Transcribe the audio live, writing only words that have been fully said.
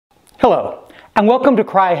Hello, and welcome to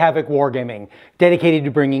Havoc Wargaming, dedicated to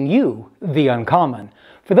bringing you the uncommon.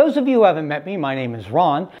 For those of you who haven't met me, my name is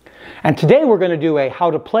Ron, and today we're going to do a how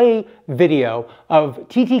to play video of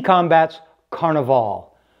TT Combat's Carnevale.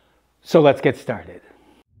 So let's get started.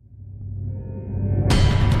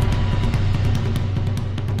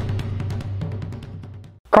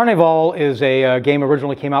 Carnevale is a game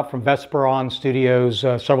originally came out from Vesperon Studios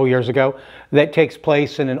several years ago that takes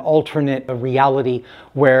place in an alternate reality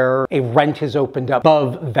where a rent has opened up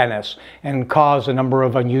above Venice and caused a number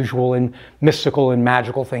of unusual and mystical and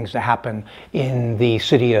magical things to happen in the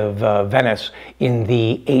city of Venice in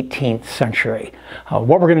the 18th century.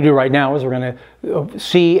 What we're going to do right now is we're going to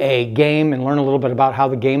see a game and learn a little bit about how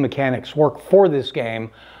the game mechanics work for this game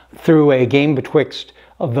through a game betwixt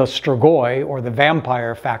of the Strigoi, or the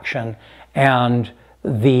vampire faction, and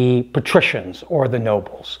the patricians, or the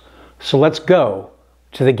nobles. So let's go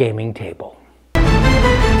to the gaming table.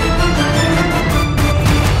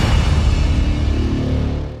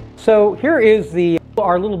 So here is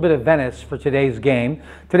our little bit of Venice for today's game.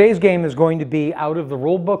 Today's game is going to be out of the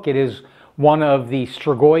rule book. It is one of the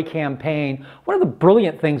Strigoi campaign. One of the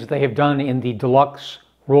brilliant things that they have done in the deluxe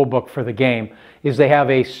rulebook for the game is they have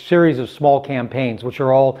a series of small campaigns which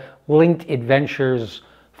are all linked adventures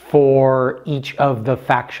for each of the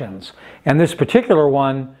factions. And this particular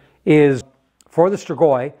one is for the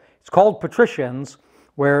Strigoi. It's called Patricians,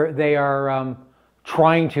 where they are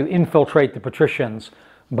trying to infiltrate the patricians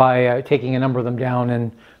by taking a number of them down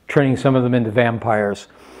and turning some of them into vampires.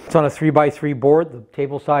 It's on a 3x3 board. The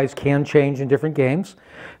table size can change in different games.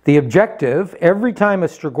 The objective, every time a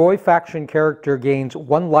Strigoi faction character gains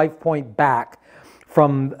 1 life point back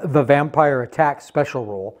from the vampire attack special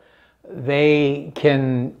rule, they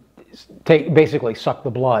can basically suck the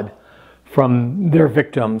blood from their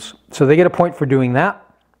victims. So they get a point for doing that.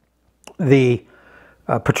 The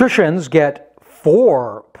patricians get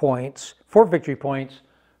 4 victory points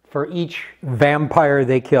for each vampire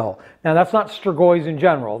they kill. Now that's not Strigois in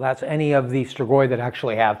general, that's any of the Strigoi that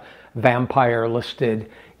actually have vampire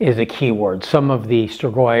listed is a keyword. Some of the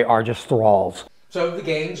Strigoi are just thralls. So the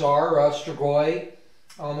games are Strigoi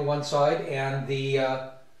on the one side and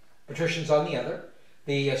the patricians on the other.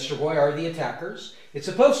 The Strigoi are the attackers. It's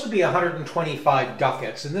supposed to be 125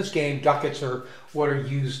 ducats. In this game, ducats are what are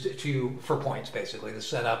used for points, basically, to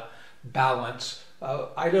set up balance.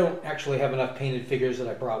 I don't actually have enough painted figures that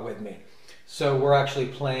I brought with me. So we're actually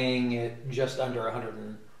playing it just under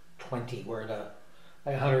 120. We're at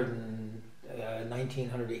 119,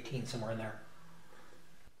 118, somewhere in there.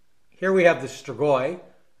 Here we have the Strigoi,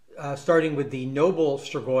 starting with the noble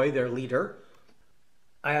Strigoi, their leader.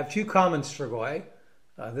 I have 2 common Strigoi,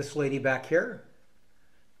 this lady back here,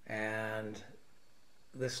 and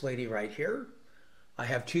this lady right here. I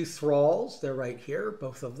have 2 thralls, they're right here,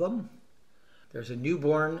 both of them. There's a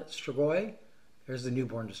newborn Strigoi. There's the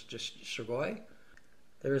newborn Strigoi.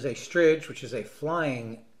 There's a Stridge, which is a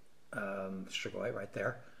flying Strigoi right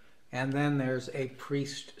there. And then there's a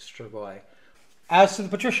priest Strigoi. As to the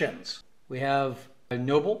patricians, we have a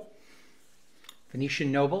noble,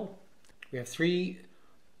 Venetian noble. We have 3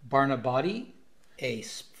 Barnabati, a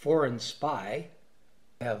foreign spy.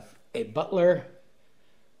 We have a butler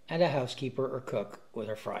and a housekeeper or cook with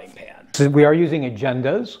a frying pan. So we are using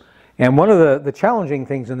agendas. And one of the challenging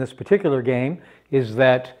things in this particular game is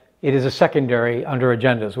that it is a secondary under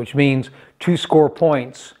agendas, which means to score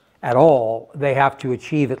points at all, they have to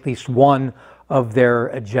achieve at least one of their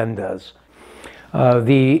agendas.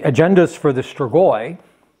 The agendas for the Strigoi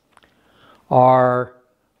are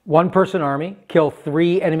 1-person army, kill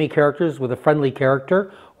 3 enemy characters with a friendly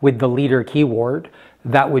character with the leader keyword.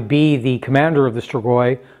 That would be the commander of the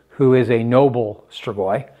Strigoi, who is a noble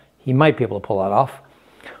Strigoi. He might be able to pull that off.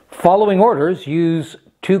 Following orders, use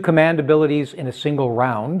 2 command abilities in a single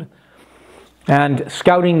round. And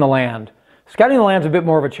scouting the land. Scouting the land is a bit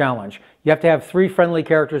more of a challenge. You have to have 3 friendly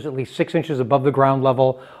characters at least 6 inches above the ground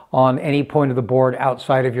level on any point of the board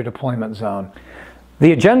outside of your deployment zone.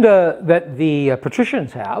 The agenda that the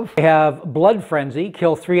patricians have, they have Blood Frenzy,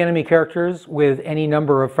 kill 3 enemy characters with any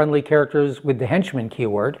number of friendly characters with the henchman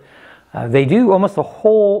keyword. They do, almost the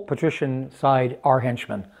whole patrician side are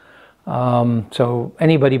henchmen. So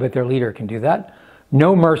anybody but their leader can do that.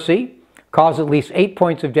 No Mercy, cause at least 8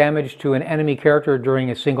 points of damage to an enemy character during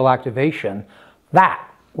a single activation. That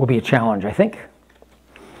will be a challenge, I think.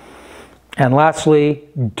 And lastly,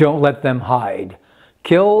 Don't Let Them Hide.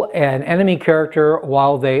 Kill an enemy character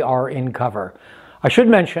while they are in cover. I should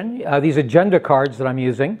mention these agenda cards that I'm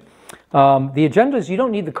using. The agendas, you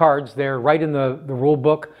don't need the cards. They're right in the rule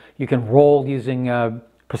book. You can roll using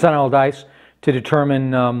percentile dice to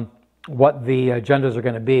determine what the agendas are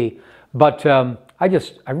going to be. But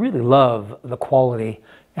I really love the quality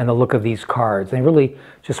and the look of these cards. And really,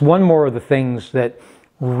 just one more of the things that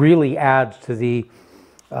really adds to the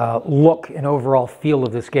look and overall feel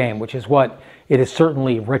of this game, which is what it is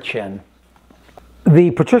certainly rich in.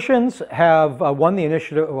 The patricians have won the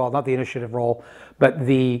initiative, well, not the initiative role, but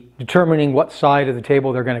the determining what side of the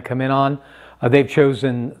table they're going to come in on. They've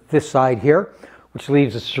chosen this side here, which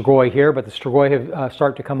leaves the Strigoi here, but the Strigoi have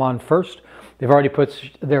start to come on first. They've already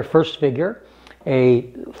put their first figure,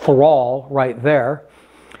 a thrall, right there.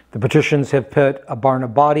 The patricians have put a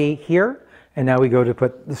Barnabati here, and now we go to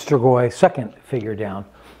put the Strigoi second figure down.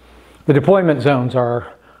 The deployment zones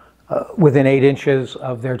are within 8 inches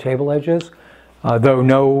of their table edges, though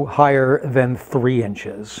no higher than 3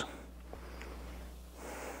 inches.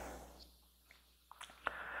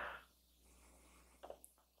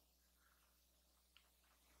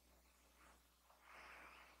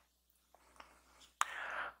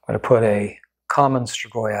 I'm going to put a common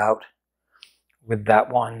Strigoi out with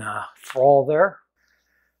that one thrall there.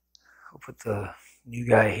 I'll put the new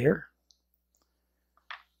guy here.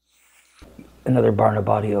 Another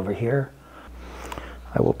Barnabati over here.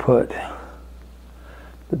 I will put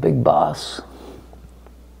the big boss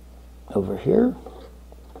over here.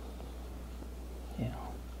 Yeah.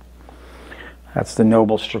 That's the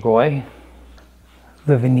noble Strigoi.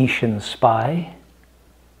 The Venetian spy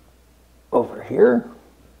over here.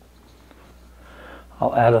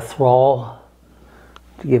 I'll add a thrall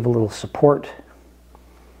to give a little support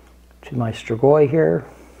to my Strigoi here.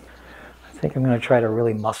 I think I'm going to try to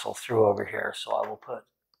really muscle through over here, so I will put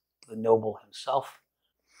the noble himself.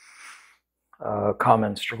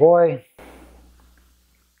 Common Strigoi.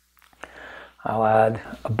 I'll add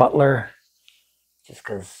a butler, just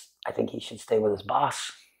because I think he should stay with his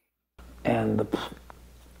boss. And the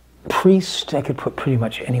priest, I could put pretty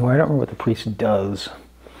much anywhere. I don't remember what the priest does.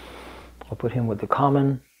 I'll put him with the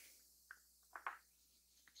common.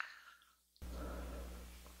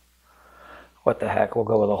 What the heck, we'll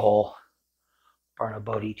go with a whole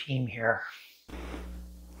Barnabati team here.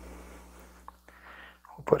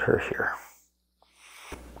 We'll put her here.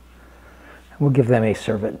 We'll give them a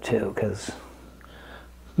servant too, because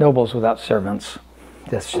nobles without servants,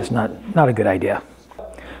 that's just not a good idea.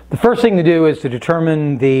 The first thing to do is to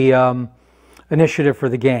determine the initiative for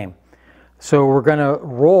the game. So we're going to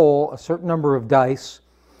roll a certain number of dice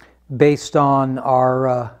based on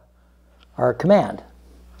our command.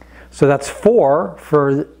 So that's 4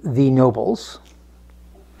 for the nobles.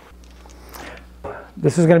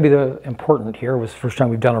 This is going to be the important here. It was the first time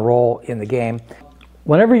we've done a roll in the game.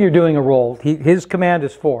 Whenever you're doing a roll, his command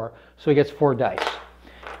is 4, so he gets 4 dice.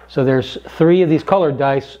 So there's 3 of these colored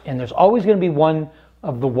dice, and there's always going to be 1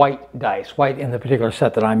 of the white dice, white in the particular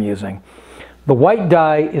set that I'm using. The white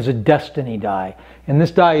die is a destiny die, and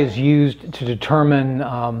this die is used to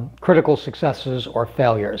determine critical successes or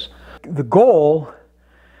failures. The goal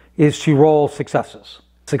is to roll successes.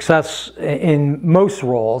 Success in most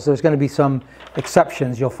rolls, there's going to be some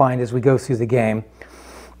exceptions you'll find as we go through the game,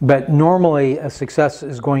 but normally a success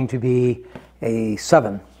is going to be a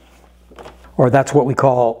 7, or that's what we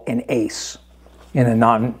call an ace in a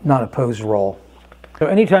non-opposed roll. So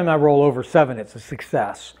anytime I roll over 7, it's a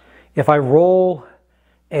success. If I roll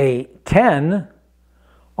a 10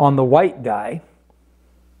 on the white die,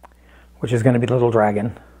 which is going to be the little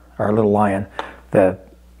dragon, or little lion, the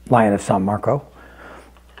Lion of San Marco,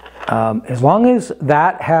 as long as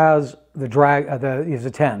that has the is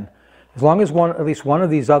a 10, as long as at least one of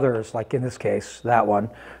these others, like in this case, that one,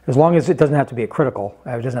 as long as it doesn't have to be a critical,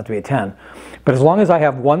 it doesn't have to be a 10, but as long as I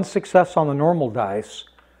have 1 success on the normal dice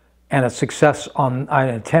and a success on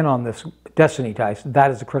a 10 on this destiny dice,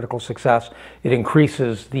 that is a critical success. It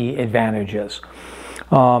increases the advantages.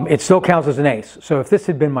 It still counts as an ace. So if this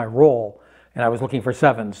had been my roll and I was looking for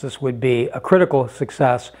 7s, this would be a critical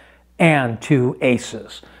success and 2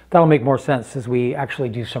 aces. That'll make more sense as we actually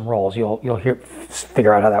do some rolls. You'll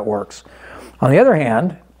figure out how that works. On the other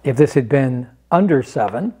hand, if this had been under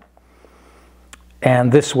 7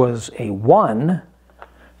 and this was a 1,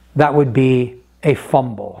 that would be a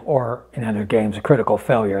fumble, or in other games, a critical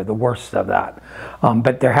failure, the worst of that.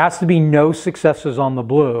 But there has to be no successes on the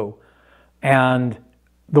blue and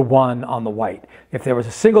the 1 on the white. If there was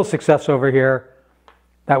a single success over here,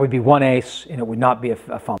 that would be 1 ace, and it would not be a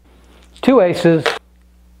fumble. 2 aces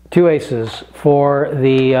for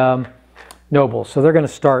the nobles. So they're going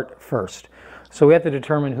to start first. So we have to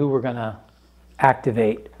determine who we're going to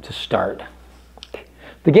activate to start.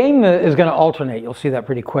 The game is going to alternate. You'll see that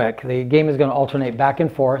pretty quick. The game is going to alternate back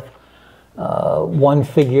and forth one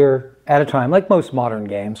figure at a time, like most modern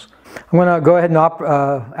games. I'm going to go ahead and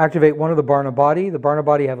activate one of the Barnabati. The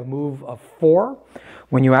Barnabati have a move of 4.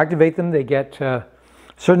 When you activate them, they get a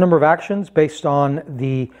certain number of actions based on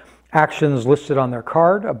the actions listed on their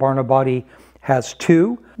card. A Barnabati has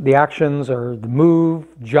 2. The actions are the move,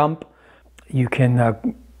 jump. You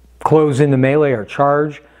can close into melee or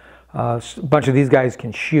charge. A bunch of these guys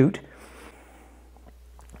can shoot.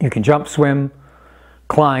 You can jump, swim,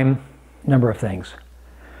 climb, a number of things.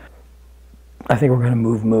 I think we're going to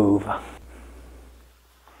move.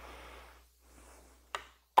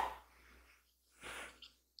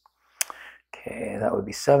 Okay, that would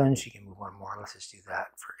be 7. She can move 1 more. Let's just do that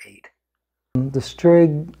for 8. The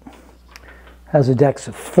Strig has a dex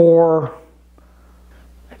of 4.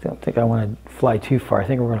 I don't think I want to fly too far. I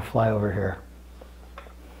think we're going to fly over here.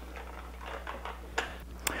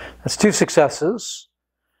 That's 2 successes.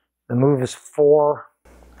 The move is 4.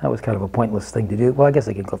 That was kind of a pointless thing to do. Well, I guess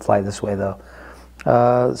I can go fly this way, though.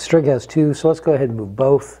 Strig has 2, so let's go ahead and move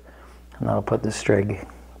both. And I'll put the Strig.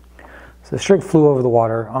 So the Strig flew over the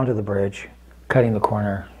water onto the bridge, cutting the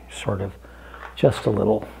corner, sort of, just a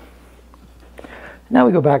little. Now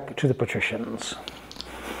we go back to the patricians.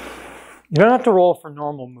 You don't have to roll for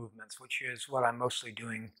normal movements, which is what I'm mostly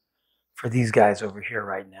doing for these guys over here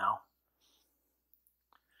right now.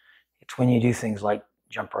 It's when you do things like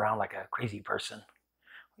jump around like a crazy person.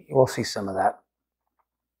 We'll see some of that.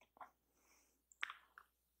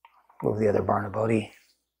 Move the other Barnabati.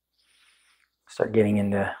 Start getting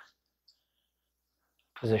into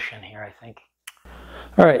position here, I think.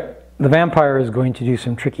 All right, the vampire is going to do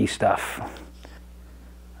some tricky stuff.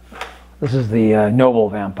 This is the noble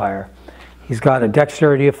vampire. He's got a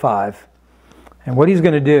dexterity of 5. And what he's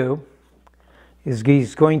going to do is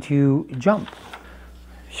he's going to jump.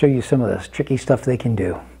 Show you some of this tricky stuff they can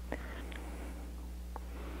do.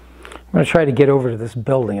 I'm going to try to get over to this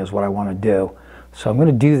building is what I want to do. So I'm going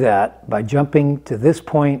to do that by jumping to this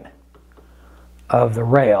point of the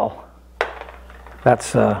rail.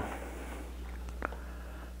 That's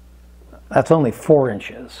only 4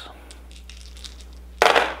 inches.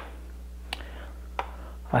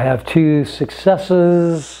 I have 2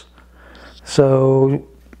 successes, so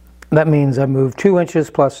that means I move 2 inches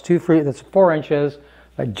plus 2 free, that's 4 inches.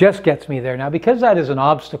 That just gets me there. Now, because that is an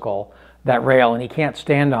obstacle, that rail, and he can't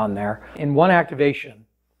stand on there, in one activation,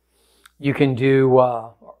 you can do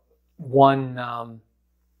one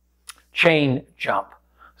chain jump.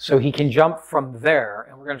 So he can jump from there,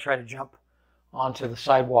 and we're going to try to jump onto the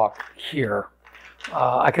sidewalk here.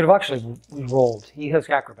 I could have actually re-rolled. He has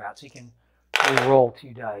acrobats. He can re-roll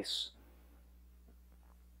 2 dice,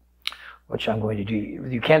 which I'm going to do.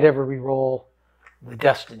 You can't ever re-roll the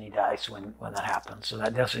destiny dice when that happens. So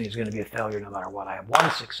that destiny is going to be a failure no matter what. I have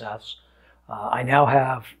 1 success. I now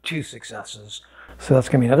have 2 successes. So that's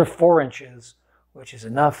going to be another 4 inches, which is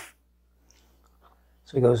enough.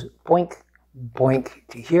 So he goes boink, boink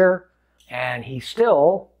to here, and he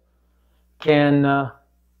still can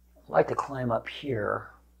like to climb up here.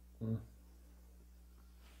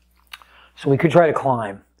 So we could try to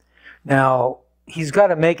climb. Now, he's got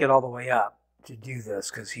to make it all the way up to do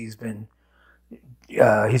this because he's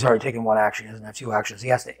already taken 1 action. He doesn't have 2 actions. He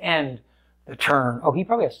has to end the turn. Oh, he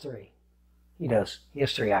probably has 3. He does. He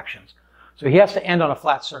has 3 actions. So he has to end on a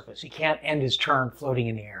flat surface. He can't end his turn floating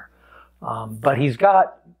in the air. But he's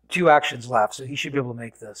got 2 actions left, so he should be able to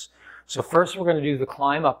make this. So first we're going to do the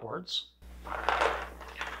climb upwards.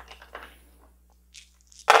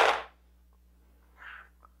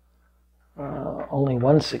 Only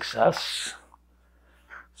 1 success.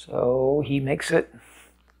 So he makes it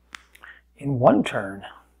in 1 turn.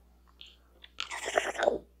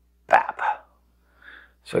 Bap.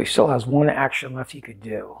 So he still has 1 action left he could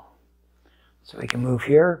do. So he can move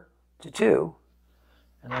here to 2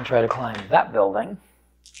 and then try to climb that building.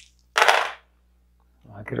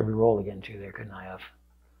 Oh, I could have re-rolled again too there, couldn't I have?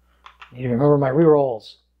 I need to remember my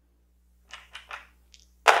re-rolls.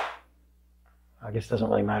 I guess it doesn't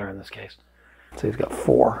really matter in this case. So he's got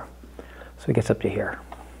 4. So he gets up to here.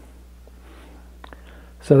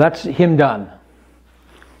 So that's him done.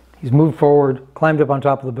 He's moved forward, climbed up on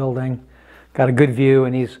top of the building, got a good view,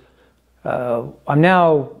 and he's, I'm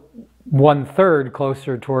now 1/3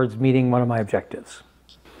 closer towards meeting one of my objectives.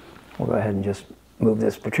 We'll go ahead and just move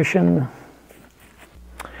this patrician.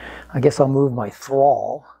 I guess I'll move my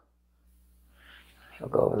thrall. He'll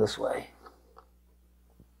go over this way.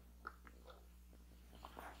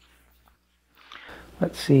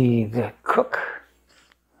 Let's see, the cook.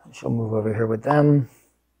 She'll move over here with them.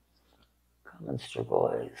 Common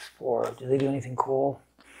Strigoi is 4. Do they do anything cool?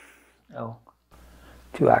 No.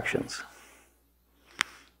 2 actions.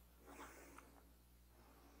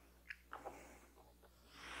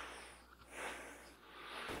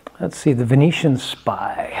 Let's see, the Venetian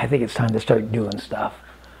Spy. I think it's time to start doing stuff.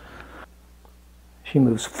 She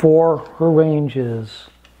moves 4. Her range is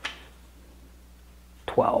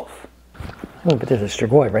 12. Oh, but there's a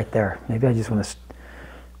Strigoi right there. Maybe I just want to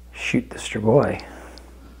shoot the Strigoi.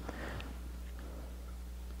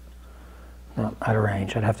 No, out of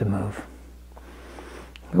range. I'd have to move.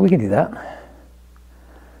 But we can do that.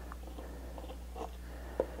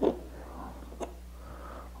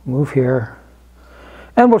 Move here.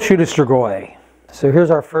 And we'll shoot a Strigoi. So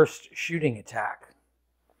here's our first shooting attack.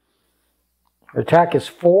 Her attack is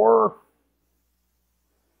 4.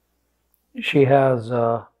 She has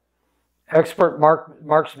expert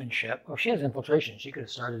marksmanship. Oh, she has infiltration. She could have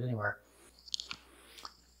started anywhere.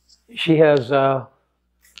 She has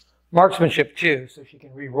marksmanship 2, so she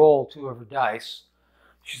can re-roll 2 of her dice.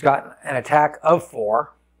 She's got an attack of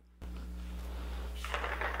 4.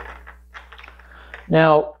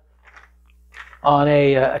 Now, on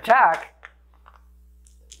a attack,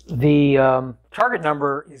 the target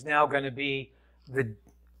number is now going to be the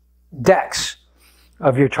dex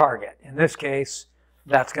of your target. In this case,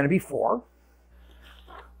 that's going to be 4.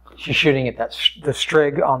 She's shooting at the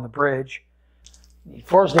Strig on the bridge.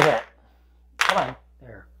 4's the hit. Come on,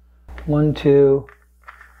 there. 1, 2,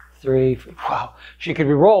 3. Wow, she could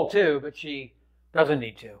re-roll 2, but she doesn't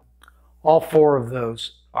need to. All 4 of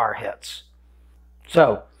those are hits.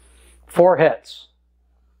 So, 4 hits.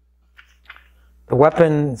 The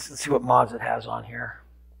weapons, let's see what mods it has on here.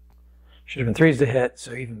 Should have been 3s to hit,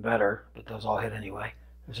 so even better, but those all hit anyway.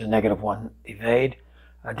 There's a -1 evade.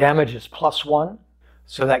 Damage is +1,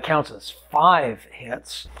 so that counts as 5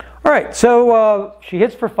 hits. All right, so she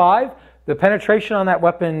hits for 5. The penetration on that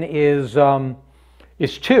weapon is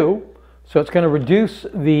 2, so it's going to reduce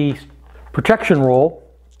the protection roll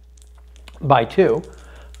by 2.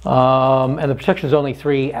 And the protection is only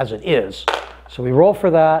 3 as it is. So we roll for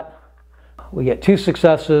that. We get 2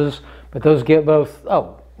 successes, but those get both.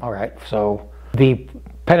 Oh, all right. So the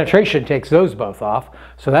penetration takes those both off.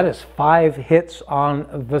 So that is 5 hits on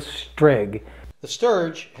the Strig. The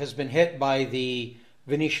Sturge has been hit by the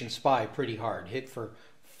Venetian Spy pretty hard. Hit for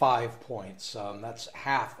 5 points. That's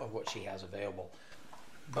half of what she has available.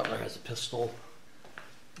 Butler has a pistol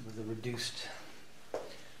with a reduced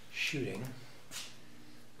shooting.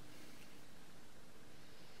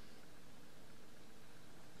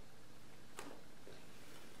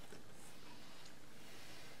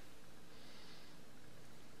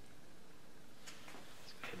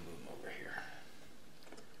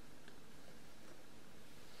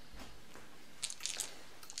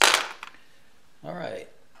 All right,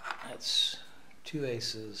 that's 2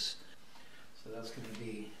 aces, so that's going to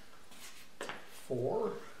be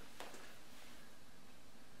 4.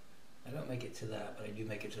 I don't make it to that, but I do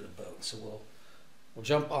make it to the boat. So we'll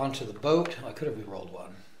jump onto the boat. I could have re-rolled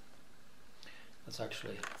 1. Let's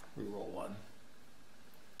actually re-roll 1.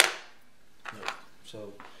 Nope.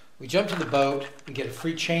 So we jump to the boat. We get a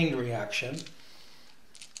free chain reaction.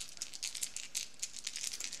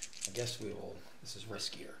 I guess we will. This is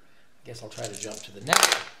riskier. I guess I'll try to jump to the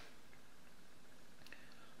net.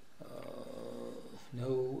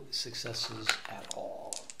 No successes at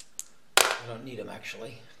all. I don't need them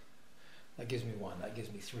actually. That gives me 1. That gives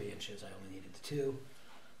me 3 inches. I only needed the 2.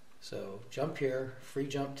 So jump here, free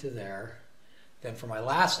jump to there. Then for my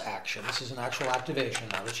last action, this is an actual activation,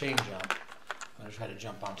 not a chain jump. I'm going to try to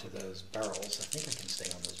jump onto those barrels. I think I can stay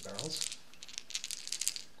on those barrels.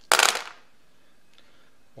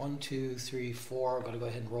 1, 2, 3, 4. I'm going to go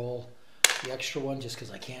ahead and roll the extra one just because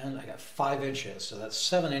I can. I got 5 inches, so that's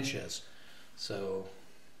 7 inches. So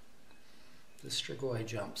the Strigoi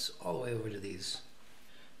jumps all the way over to these.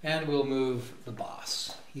 And we'll move the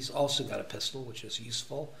boss. He's also got a pistol, which is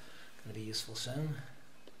useful. Going to be useful soon.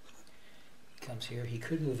 He comes here. He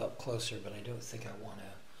could move up closer, but I don't think I want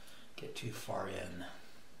to get too far in.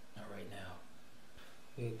 Not right now.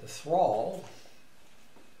 The Thrall.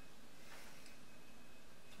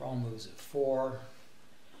 Thrall moves at 4.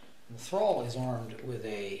 And the Thrall is armed with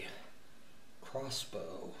a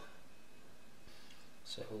crossbow.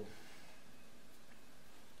 So,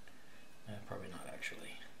 probably not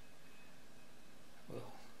actually.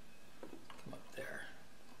 We'll come up there.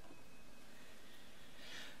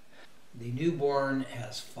 The newborn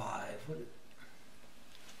has 5.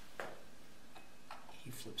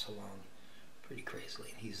 He flips along pretty crazily,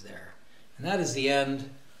 and he's there. And that is the end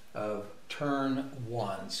of turn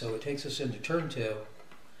 1. So it takes us into turn 2,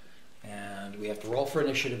 and we have to roll for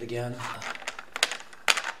initiative again.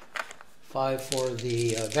 5 for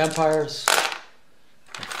the vampires,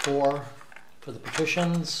 and 4 for the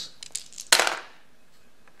patricians.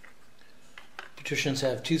 Patricians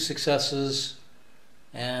have 2 successes.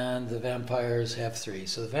 and the vampires have 3.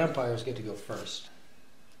 So the vampires get to go first.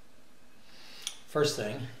 First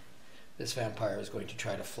thing, this vampire is going to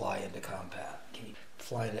try to fly into combat. Can you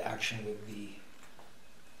fly into action with the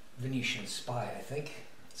Venetian spy, I think.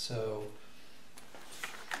 So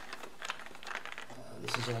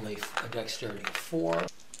this is only a dexterity of 4,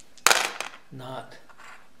 not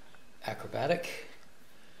acrobatic.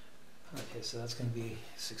 Okay, so that's going to be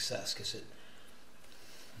a success because it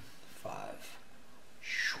 5.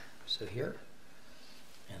 So here,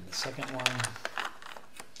 and the second one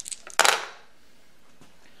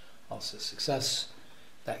also success.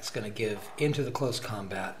 That's going to give into the close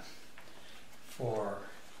combat for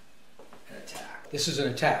an attack. This is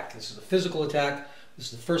an attack. This is a physical attack.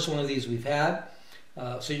 This is the first one of these we've had.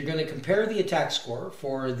 So you're going to compare the attack score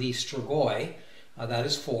for the Strigoi. That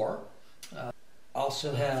is 4.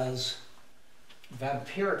 Also has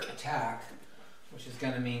vampiric attack, which is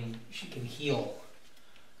going to mean she can heal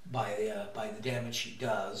by the damage she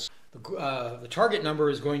does. The target number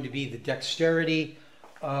is going to be the dexterity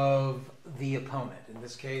of the opponent. In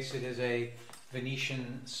this case, it is a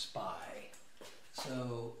Venetian spy.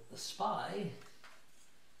 So the spy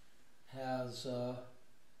has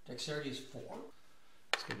dexterity is 4.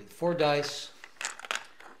 It's going to be 4 dice,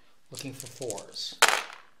 looking for 4s.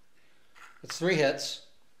 It's 3 hits.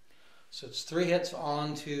 So it's 3 hits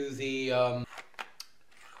onto the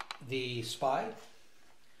spy.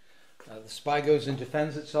 The spy goes and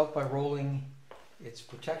defends itself by rolling its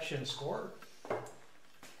protection score.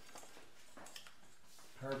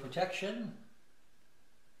 Her protection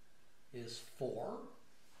is 4.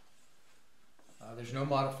 There's no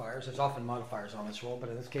modifiers. There's often modifiers on this roll, but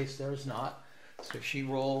in this case there's not. So she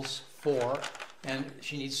rolls 4, and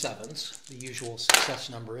she needs 7s, the usual success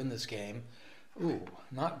number in this game. Ooh,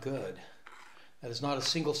 not good. That is not a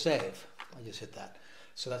single save. I just hit that.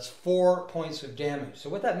 So that's 4 points of damage. So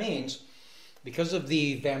what that means, because of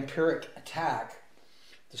the vampiric attack,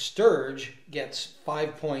 the Sturge gets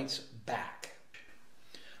 5 points back.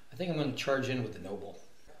 I think I'm going to charge in with the Noble.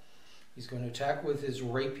 He's going to attack with his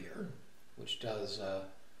rapier, which does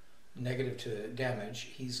negative to damage.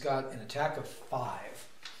 He's got an attack of 5.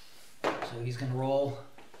 So he's going to roll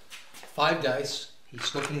 5 dice.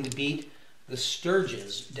 He's looking to beat the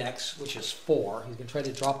Sturge's dex, which is 4. He's going to try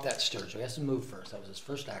to drop that Sturge. So he has to move first. That was his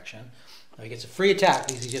first action. Now he gets a free attack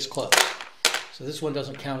because he just closed. So this one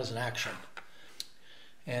doesn't count as an action.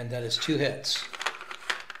 And that is 2 hits.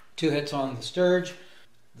 2 hits on the Sturge.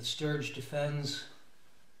 The Sturge defends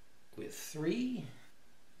with 3,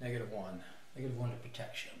 -1. -1 to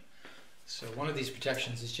protection. So one of these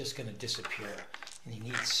protections is just going to disappear, and he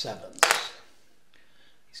needs 7s.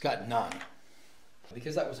 He's got none.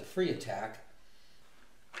 Because that was a free attack,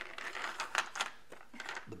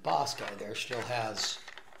 the boss guy there still has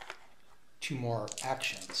 2 more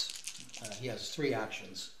actions. He has 3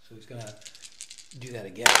 actions, so he's going to do that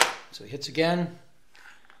again. So he hits again.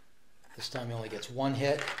 This time he only gets 1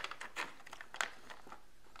 hit.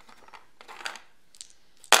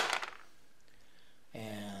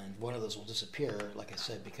 And one of those will disappear, like I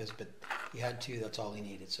said, but he had 2, that's all he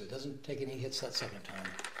needed. So he doesn't take any hits that second time.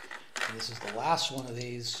 And this is the last one of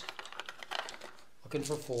these. Looking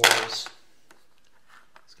for 4s.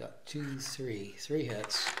 He's got 2, 3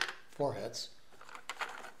 hits, 4 hits.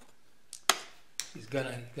 He's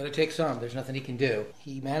gonna take some. There's nothing he can do.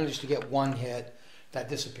 He managed to get 1 hit. That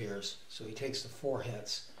disappears. So he takes the 4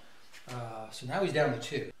 hits. So now he's down to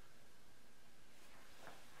 2.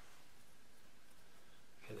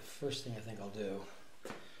 Okay, the first thing I think I'll do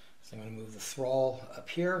is I'm going to move the thrall up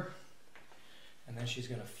here, and then she's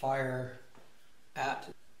going to fire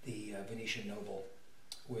at the Venetian noble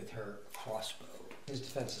with her crossbow. His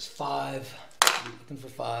defense is 5. Looking for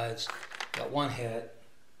 5s. Got 1 hit.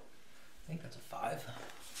 I think that's a 5.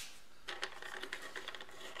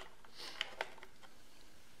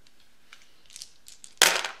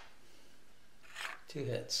 Two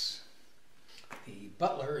hits. The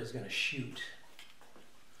butler is going to shoot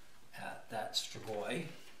at that Strigoi.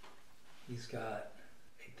 He's got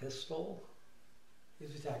a pistol.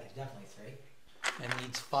 His attack is definitely 3. And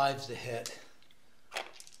needs 5s to hit.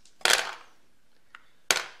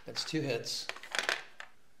 That's 2 hits.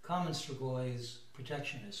 Common Strigoi's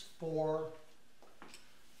protection is 4. I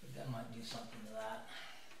think that might do something to that.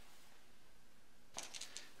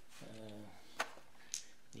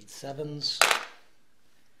 Needs 7s.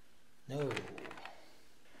 No.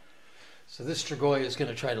 So this Strigoi is going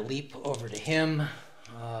to try to leap over to him.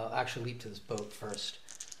 Actually leap to this boat first.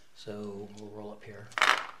 So we'll roll up here.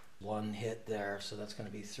 1 hit there, so that's going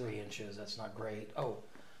to be 3 inches. That's not great. Oh,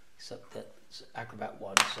 except that's acrobat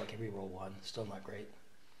 1, so I can re-roll 1. Still not great.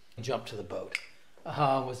 Jump to the boat.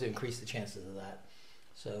 was to increase the chances of that.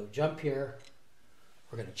 So jump here.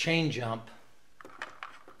 We're going to chain jump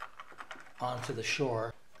onto the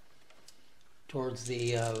shore towards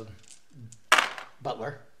the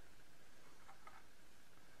butler.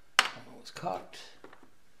 Almost cocked.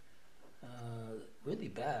 Really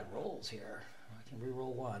bad rolls here. I can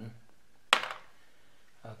re-roll one.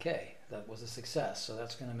 Okay, that was a success. So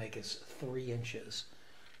that's going to make us 3 inches,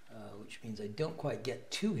 which means I don't quite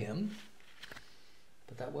get to him.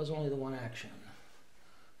 But that was only the one action.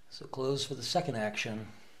 So close for the second action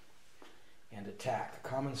and attack.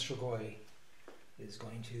 Common Strigoi is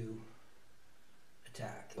going to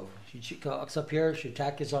attack. So she cocks up here. Her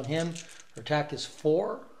attack is on him. Her attack is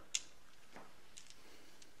 4.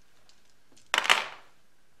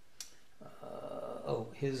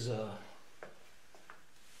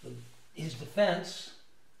 His defense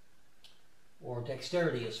or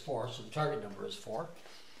dexterity is 4, so the target number is 4.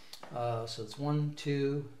 So it's 1,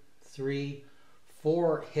 2, 3,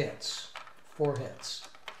 4 hits. 4 hits.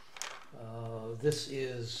 This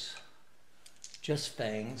is just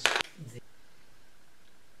fangs. The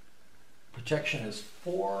protection is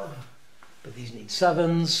 4, but these need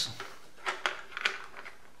 7s.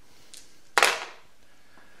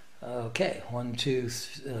 Okay, 1, 2,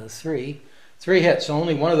 3. 3 hits, so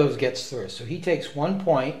only one of those gets through. So he takes 1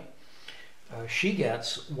 point. She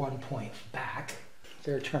gets 1 point back.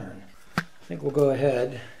 Their turn. I think we'll go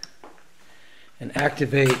ahead and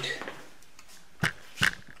activate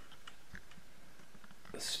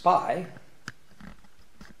the spy,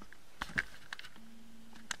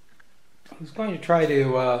 who's going to try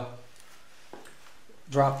to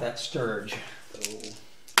drop that sturge. So,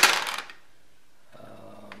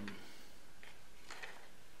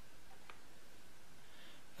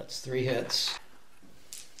 that's 3 hits.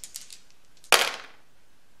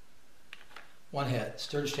 1 hit.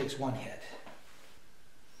 Sturge takes 1 hit.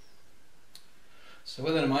 So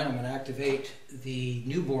with that in mind, I'm going to activate the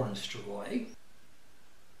newborn Strigoi.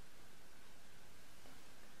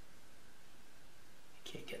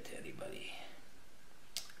 Can't get to anybody.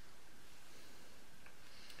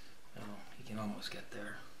 No, he can almost get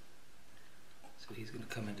there. So he's going to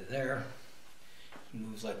come into there. He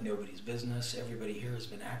moves like nobody's business. Everybody here has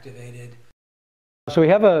been activated. So we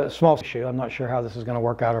have a small issue. I'm not sure how this is going to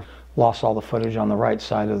work out. I've lost all the footage on the right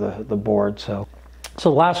side of the board. So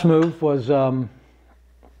the last move was,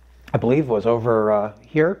 I believe, was over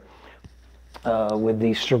here with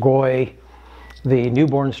the Strigoi, the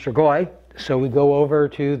newborn Strigoi. So we go over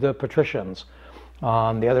to the patricians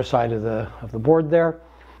on the other side of the board there.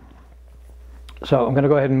 So I'm going to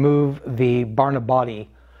go ahead and move the Barnabati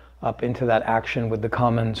up into that action with the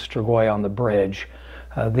common Strigoi on the bridge.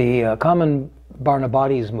 The common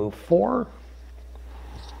Barnabatis move 4.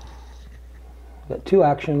 We've got 2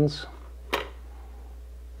 actions.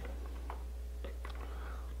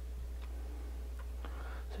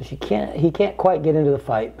 So he can't quite get into the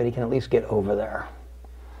fight, but he can at least get over there.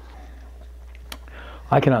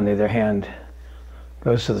 I can, on the other hand,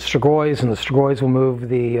 goes to the Strigois, and the Strigois will move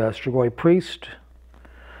the Strigoi priest,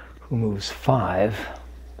 who moves 5.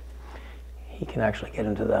 He can actually get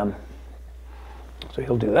into them. So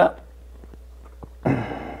he'll do that.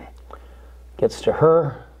 Gets to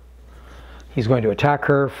her. He's going to attack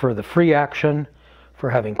her for the free action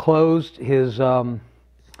for having closed. His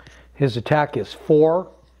attack is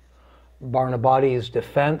 4. Barnabati's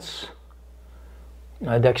defense,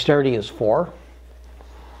 dexterity is 4.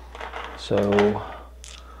 So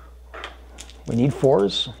we need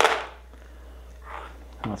 4s.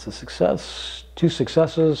 That's a success. 2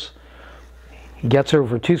 successes. He gets her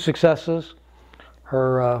for 2 successes.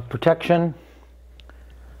 Her protection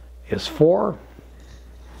is 4.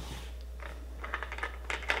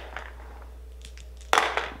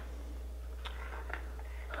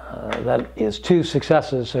 That is 2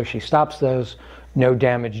 successes, so she stops those. No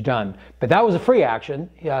damage done. But that was a free action,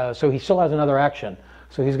 so he still has another action.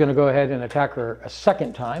 So he's going to go ahead and attack her a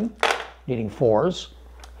second time, needing 4s.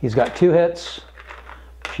 He's got 2 hits.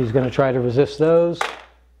 She's going to try to resist those.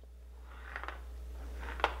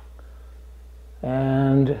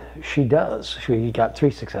 And she does. She got 3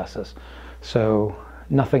 successes. So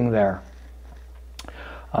nothing there.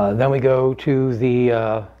 Then we go to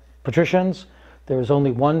the patricians. There's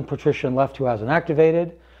only 1 patrician left who hasn't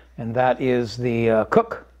activated, and that is the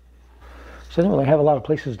cook. So I don't really have a lot of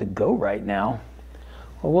places to go right now.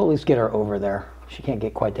 Well, we'll at least get her over there. She can't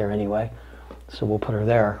get quite there anyway, so we'll put her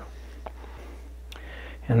there.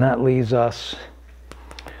 And that leaves us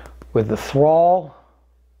with the thrall,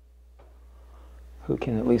 who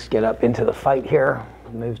can at least get up into the fight here.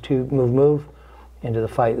 Move into the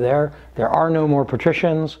fight there. There are no more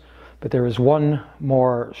patricians. but there is one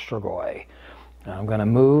more Strigoi. Now I'm going to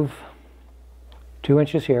move 2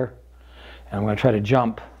 inches here, and I'm going to try to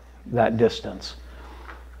jump that distance.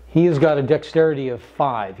 He has got a dexterity of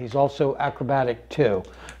 5. He's also acrobatic 2,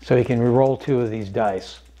 so he can reroll 2 of these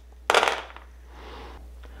dice.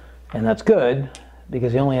 And that's good,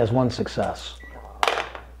 because he only has 1 success.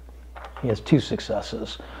 He has 2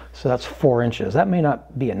 successes, so that's 4 inches. That may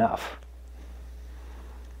not be enough.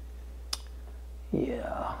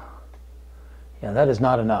 Yeah, that is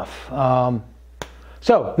not enough.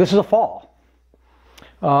 So this is a fall.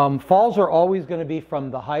 Falls are always going to be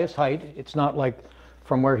from the highest height. It's not like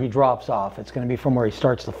from where he drops off. It's going to be from where he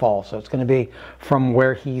starts the fall. So it's going to be from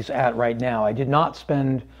where he's at right now. I did not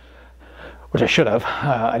spend, which I should have,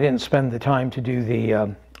 I didn't spend the time to do the,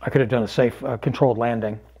 I could have done a safe controlled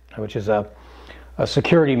landing, which is a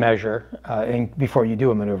security measure before you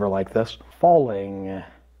do a maneuver like this. Falling.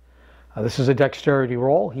 This is a dexterity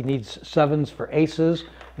roll. He needs 7s for aces.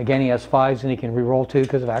 Again, he has 5s and he can re-roll 2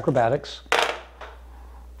 because of acrobatics.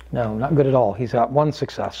 No, not good at all. He's got 1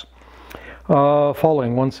 success.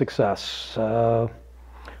 Falling, 1 success.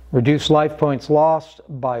 Reduce life points lost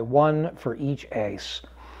by 1 for each ace.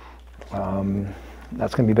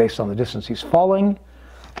 That's going to be based on the distance he's falling,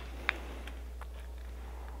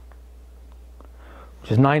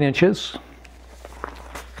 which is 9 inches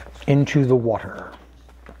into the water.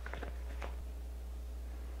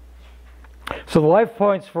 So the life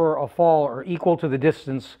points for a fall are equal to the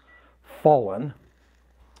distance fallen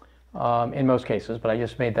in most cases, but I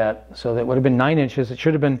just made that so that would have been 9 inches. It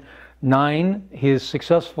should have been 9. His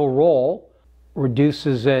successful roll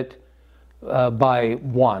reduces it by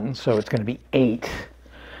 1, so it's going to be 8.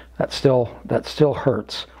 That still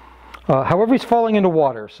hurts. However, he's falling into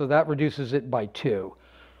water, so that reduces it by 2.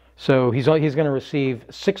 So he's going to receive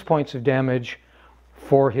 6 points of damage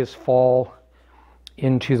for his fall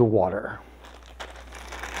into the water.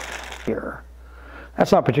 Here.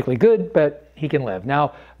 That's not particularly good, but he can live.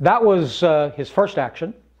 Now, that was his first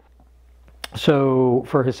action. So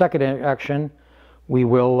for his second action, we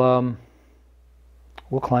will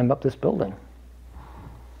we'll climb up this building.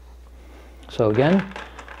 So again,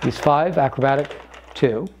 he's 5, acrobatic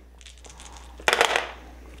 2.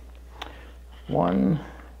 1,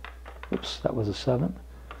 oops, that was a 7.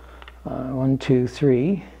 1, 2,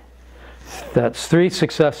 3. That's 3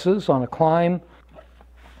 successes on a climb.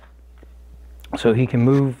 So he can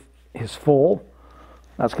move his full.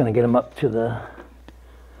 That's going to get him up to the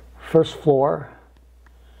first floor.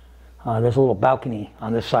 There's a little balcony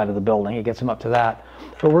on this side of the building. It gets him up to that.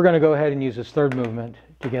 But we're going to go ahead and use his third movement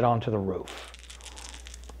to get onto the roof.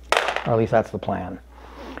 Or at least that's the plan.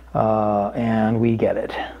 And we get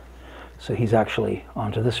it. So he's actually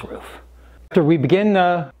onto this roof. After we begin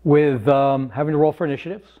with having to roll for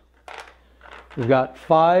initiatives. We've got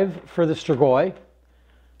 5 for the Strigoi.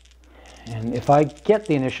 And if I get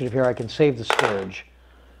the initiative here, I can save the Sturge.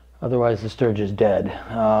 Otherwise, the Sturge is dead.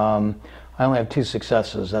 I only have 2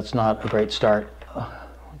 successes. That's not a great start. 1,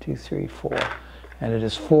 2, 3, 4. And it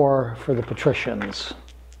is 4 for the patricians.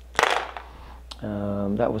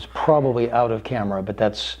 That was probably out of camera, but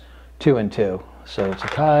that's 2 and 2. So it's a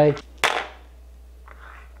tie.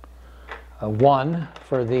 1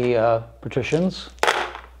 for the patricians.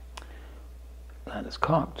 That is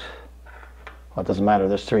cocked. Well, it doesn't matter.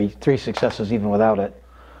 There's three successes even without it.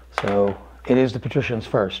 So it is the patricians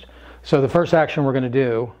first. So the first action we're going to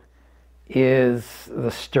do is the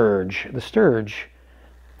Sturge. The Sturge,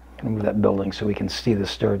 I'm going to move that building so we can see the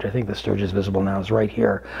Sturge. I think the Sturge is visible now. It's right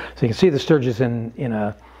here. So you can see the Sturge is in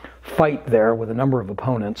a fight there with a number of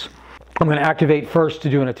opponents. I'm going to activate first to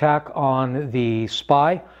do an attack on the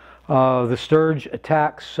spy. The Sturge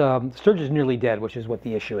attacks. The Sturge is nearly dead, which is what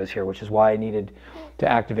the issue is here, which is why I needed to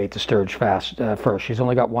activate the Sturge first. She's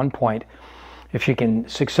only got 1 point. If she can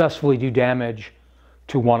successfully do damage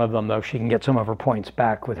to one of them, though, she can get some of her points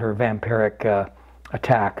back with her vampiric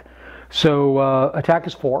attack. So attack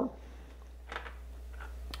is 4.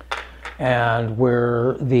 And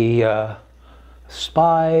where the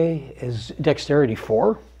spy is dexterity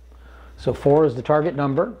 4. So 4 is the target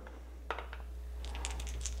number.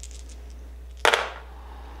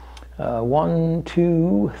 1,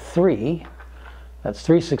 2, 3. That's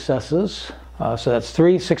 3 successes. So that's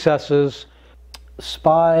 3 successes.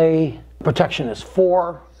 Spy protection is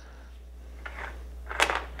 4.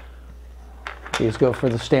 These go for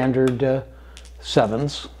the standard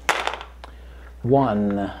 7s.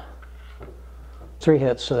 1. 3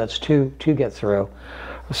 hits, so that's 2 get through.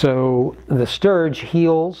 So the Sturge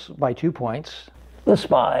heals by 2 points. The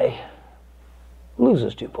spy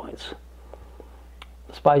loses 2 points.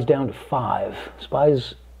 The spy's down to 5.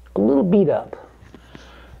 Spy's a little beat up.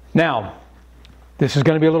 Now, this is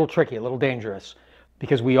going to be a little tricky, a little dangerous,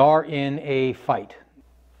 because we are in a fight.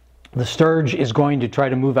 The Sturge is going to try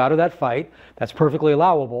to move out of that fight. That's perfectly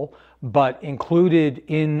allowable, but included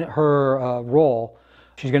in her roll,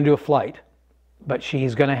 she's going to do a flight, but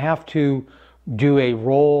she's going to have to do a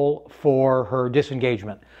roll for her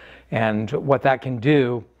disengagement. And what that can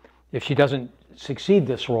do, if she doesn't succeed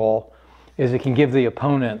this roll, is it can give the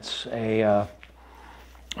opponents an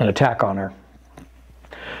attack on her.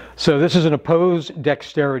 So this is an opposed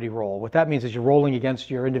dexterity roll. What that means is you're rolling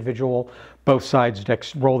against your individual, both sides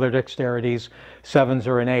roll their dexterities, 7s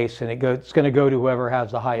or an ace, and it's going to go to whoever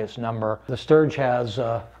has the highest number. The Sturge has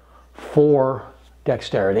 4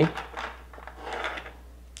 dexterity.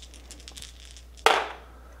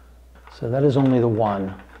 So that is only the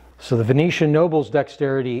 1. So the Venetian noble's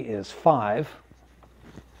dexterity is 5.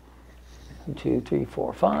 1, 2, 3,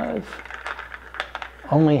 4, 5.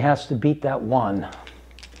 Only has to beat that 1.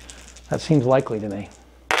 That seems likely to me.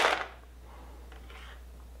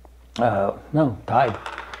 No, tied.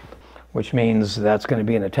 Which means that's going to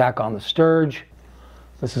be an attack on the Sturge.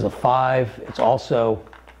 This is a 5. It's also...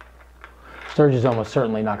 Sturge is almost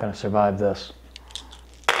certainly not going to survive this.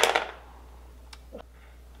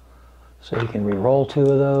 So he can re-roll 2 of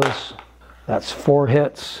those. That's 4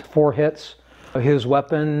 hits. 4 hits. His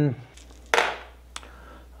weapon...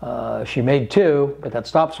 she made 2, but that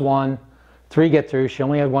stops 1. 3 get through. She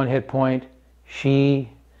only had 1 hit point. She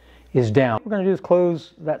is down. What we're going to do is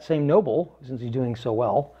close that same noble, since he's doing so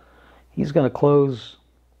well. He's going to close,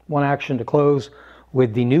 1 action to close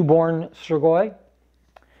with the newborn Strigoi.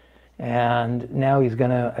 And now he's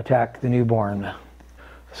going to attack the newborn.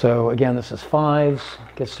 So again, this is 5s.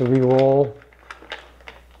 Gets to re-roll.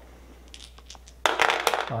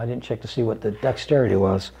 Oh, I didn't check to see what the dexterity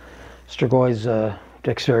was. Strigoi's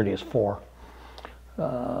dexterity is 4.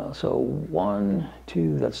 So 1,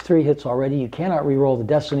 2, that's 3 hits already. You cannot re-roll the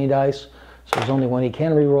destiny dice, so there's only 1 he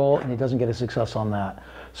can re-roll, and he doesn't get a success on that.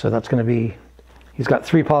 So that's going to be, he's got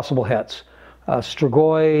 3 possible hits.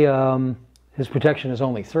 Strigoi, his protection is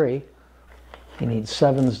only 3. He needs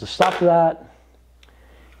 7s to stop that.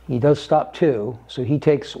 He does stop 2, so he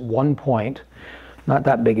takes 1 point. Not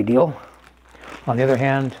that big a deal. On the other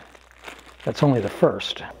hand, that's only the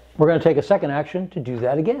first. We're going to take a second action to do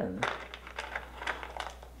that again.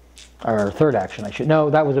 Or third action, I should. No,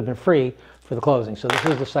 that would have been free for the closing. So this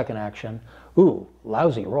is the second action. Ooh,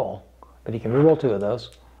 lousy roll. But he can re-roll 2 of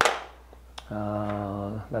those.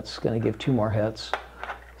 That's going to give 2 more hits.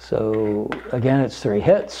 So again, it's 3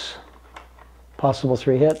 hits. Possible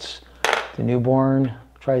 3 hits. The newborn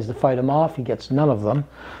tries to fight him off. He gets none of them.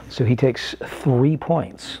 So he takes 3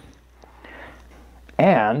 points.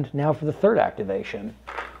 And now for the third activation.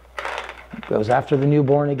 Goes after the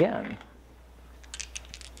newborn again.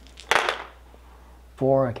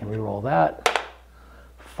 4, I can re-roll that.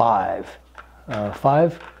 5.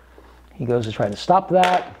 5, he goes to try to stop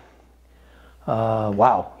that.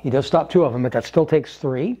 Wow, he does stop 2 of them, but that still takes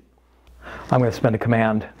 3. I'm going to spend a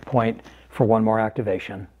command point for 1 more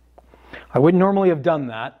activation. I wouldn't normally have done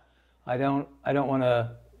that. I don't want to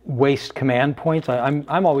waste command points.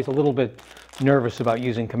 I'm always a little bit nervous about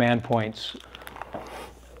using command points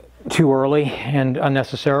too early and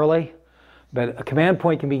unnecessarily. But a command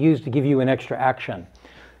point can be used to give you an extra action.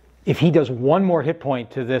 If he does 1 more hit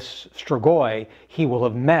point to this Strigoi, he will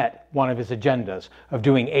have met one of his agendas of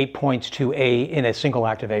doing 8 points to in a single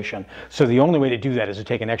activation. So the only way to do that is to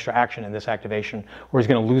take an extra action in this activation, or he's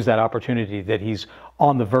going to lose that opportunity that he's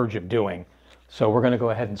on the verge of doing. So we're going to go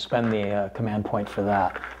ahead and spend the command point for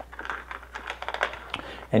that.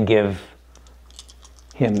 And give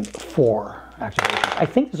him 4 activations. I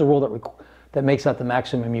think there's a rule that makes that the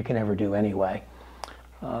maximum you can ever do anyway.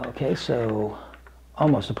 Okay, so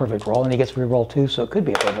almost a perfect roll, and he gets to re-roll 2, so it could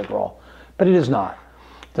be a perfect roll, but it is not.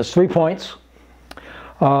 There's 3 points.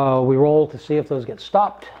 We roll to see if those get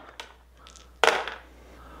stopped.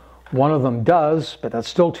 1 of them does, but that's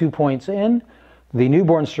still 2 points in. The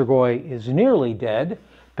newborn Strigoi is nearly dead,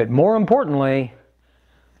 but more importantly,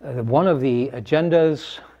 one of the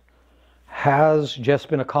agendas has just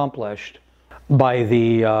been accomplished by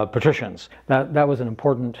the patricians. That was an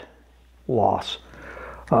important loss.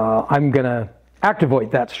 I'm going to activate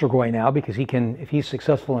that Strigoi now because he can, if he's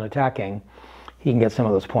successful in attacking, he can get some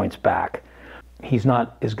of those points back. He's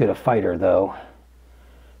not as good a fighter though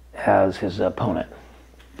as his opponent.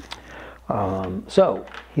 So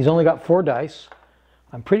he's only got 4 dice.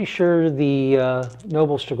 I'm pretty sure the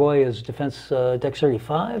noble Strigoi is defense dexterity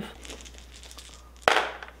 5.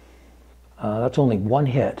 That's only 1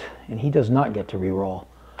 hit, and he does not get to re-roll.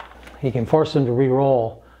 He can force him to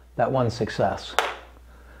re-roll that 1 success,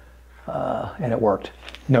 and it worked.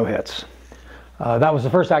 No hits. That was the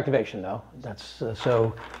first activation, though. That's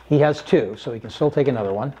so he has 2, so he can still take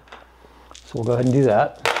another one. So we'll go ahead and do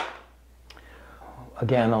that.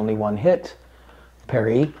 Again, only 1 hit.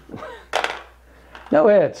 Parry. No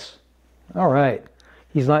hits. All right.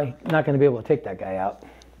 He's not going to be able to take that guy out.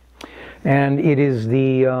 And it is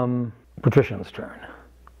the patrician's turn.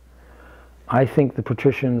 I think the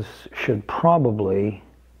patricians should probably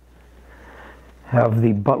have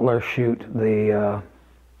the butler shoot the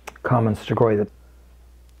common Strigoi.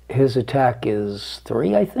 His attack is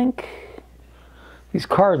 3, I think. These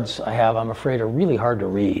cards I have, I'm afraid, are really hard to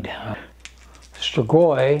read.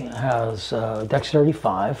 Strigoi has Dexterity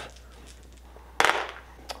 5.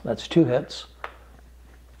 That's 2 hits.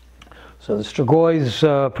 So the Strigoi's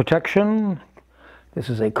protection, this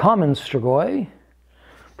is a common Strigoi.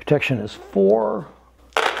 Protection is 4.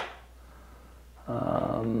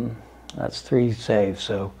 That's 3 saves,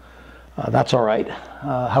 so that's all right.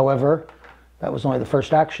 However, that was only the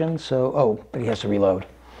first action, so but he has to reload.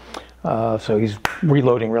 So he's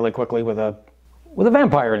reloading really quickly with a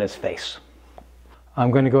vampire in his face. I'm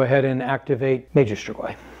going to go ahead and activate Major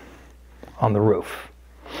Strigoi on the roof.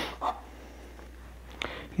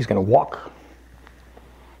 He's going to walk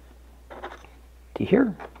to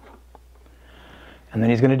here, and then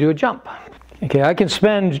he's going to do a jump. Okay, I can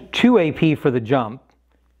spend 2 AP for the jump.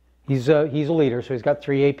 He's a leader, so he's got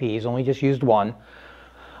 3 AP. He's only just used 1.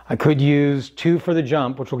 I could use 2 for the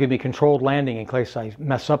jump, which will give me controlled landing in case I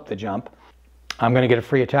mess up the jump. I'm going to get a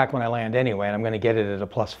free attack when I land anyway, and I'm going to get it at a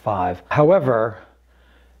 +5. However,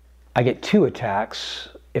 I get 2 attacks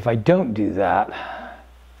if I don't do that.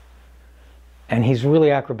 And he's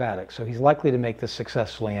really acrobatic, so he's likely to make this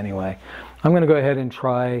successfully anyway. I'm going to go ahead and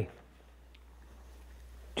try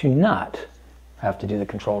to not have to do the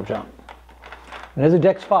control jump. And there's a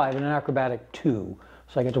Dex 5 and an acrobatic 2,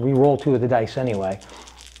 so I get to re-roll 2 of the dice anyway.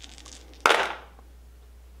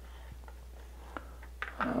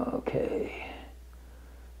 Okay.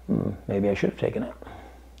 Maybe I should have taken it.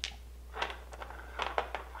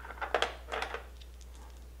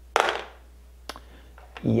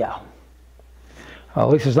 Yeah. Well,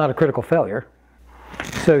 at least it's not a critical failure.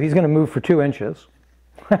 So he's going to move for 2 inches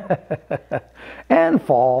and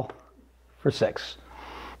fall for 6.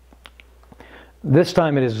 This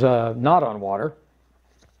time it is not on water,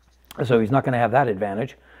 so he's not going to have that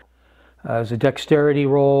advantage. There's a dexterity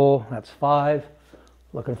roll, that's 5.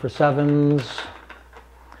 Looking for 7s.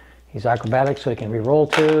 He's acrobatic, so he can re-roll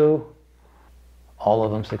 2. All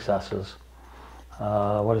of them successes.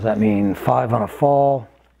 What does that mean? 5 on a fall.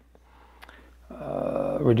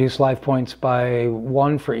 Reduce life points by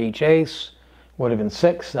 1 for each ace. Would have been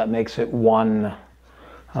 6. That makes it 1.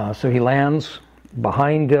 So he lands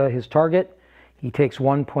behind his target. He takes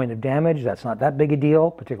 1 point of damage. That's not that big a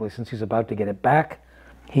deal, particularly since he's about to get it back.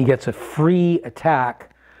 He gets a free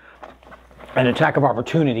attack. An attack of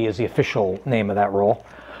opportunity is the official name of that roll.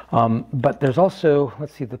 But there's also,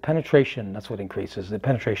 let's see, the penetration. That's what increases. The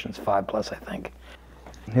penetration is 5+, I think.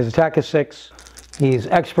 His attack is 6. He's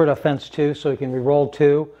expert offense 2, so he can re-roll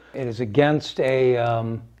 2. It is against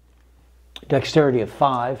a dexterity of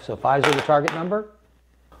 5, so 5s are the target number.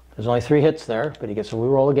 There's only 3 hits there, but he gets a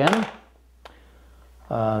re-roll again.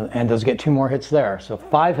 And does get 2 more hits there. So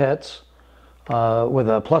 5 hits with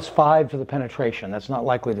a +5 to the penetration. That's not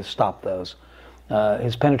likely to stop those.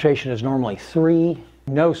 His penetration is normally 3,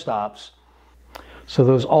 no stops. So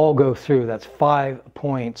those all go through. That's 5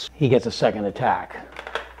 points. He gets a second attack.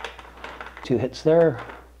 2 hits there.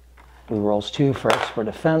 He rolls 2 for expert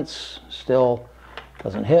defense. Still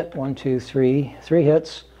doesn't hit. 1, 2, 3. 3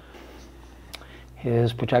 hits.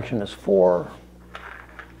 His protection is 4.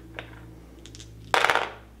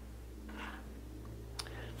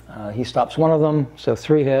 He stops one of them, so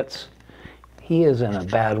 3 hits. He is in a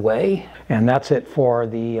bad way. And that's it for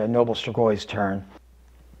the Noble Strigoi's turn.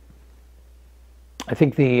 I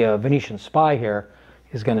think the Venetian spy here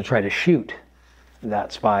is going to try to shoot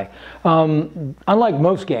that spy. Unlike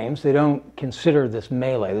most games, they don't consider this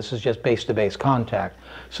melee. This is just base-to-base contact.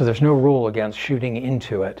 So there's no rule against shooting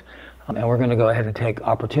into it. And we're going to go ahead and take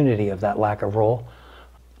opportunity of that lack of roll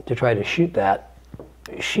to try to shoot that.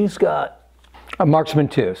 She's got a marksman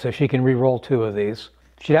 2, so she can re-roll 2 of these.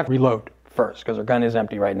 She'd have to reload first because her gun is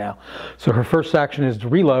empty right now. So her first action is to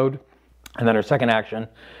reload, and then her second action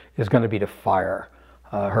is going to be to fire.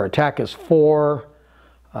 Her attack is 4.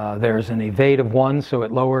 There's an evade of 1, so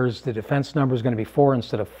it lowers the defense number is going to be 4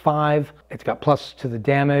 instead of 5. It's got plus to the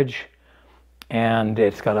damage, and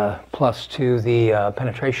it's got a plus to the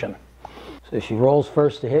penetration. So she rolls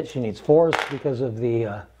first to hit. She needs 4s because of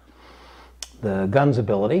the gun's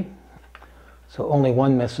ability. So only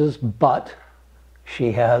 1 misses, but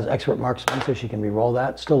She has expert marksman, so she can re-roll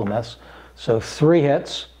that. Still a miss. So 3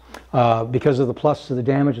 hits. Because of the plus to the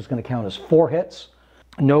damage, it's going to count as 4 hits.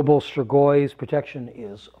 Noble Stragoy's protection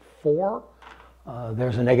is 4.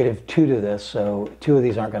 There's a -2 to this, so 2 of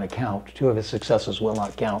these aren't going to count. 2 of his successes will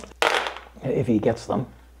not count if he gets them.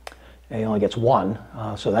 He only gets 1,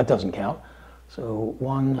 so that doesn't count. So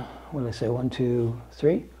 1, what did I say, 1, 2,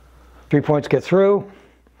 3? 3 points get through,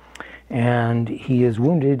 and he is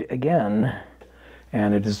wounded again,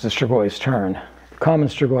 and it is the Stragoy's turn. The common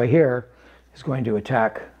Stragoi here is going to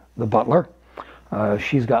attack the butler.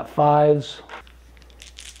 She's got 5s.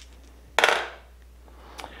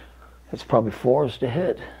 It's probably 4s to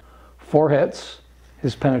hit. 4 hits.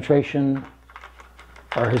 His penetration,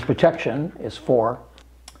 or his protection, is 4.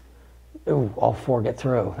 Ooh, all 4 get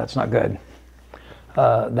through. That's not good.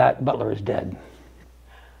 That butler is dead.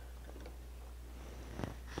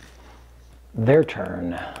 Their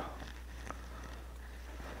turn.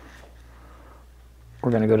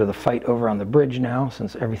 We're going to go to the fight over on the bridge now,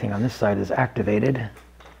 since everything on this side is activated.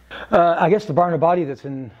 I guess the Barnabotti that's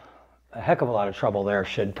in a heck of a lot of trouble there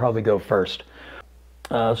should probably go first.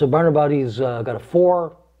 So Barnabotti's got a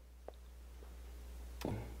 4,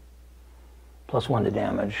 plus 1 to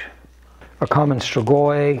damage. A common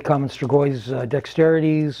Stragoi. Common Stragoi's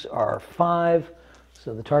dexterities are 5,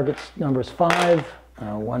 so the target's number is 5.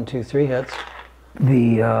 1, 2, 3 hits.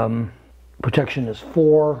 The protection is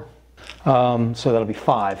 4, so that'll be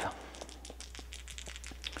 5.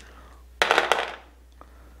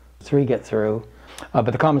 3 get through, but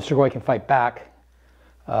the common Stragoi can fight back,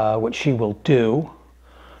 which she will do.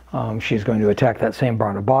 She's going to attack that same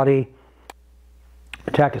Barnabotti.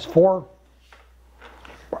 Attack is 4.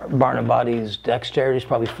 Barnabotti's dexterity is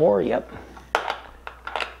probably 4, yep.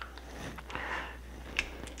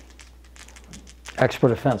 Expert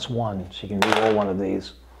defense 1, so you can reroll one of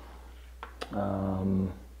these.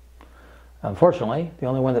 Unfortunately, the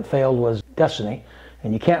only one that failed was Destiny,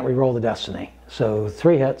 and you can't reroll the Destiny. So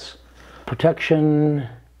 3 hits. Protection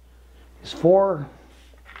is 4.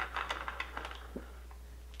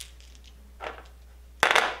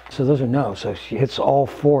 So those are no, so she hits all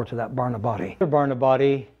 4 to that Barnabotti. The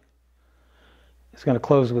Barnabotti is going to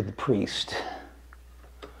close with the priest.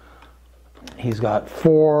 He's got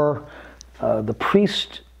 4. The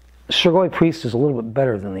priest, Stragoi priest is a little bit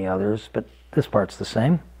better than the others, but this part's the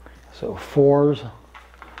same. So 4s,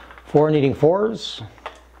 4 needing 4s.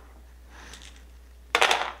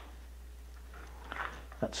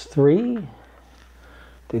 That's 3.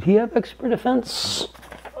 Did he have expert defense?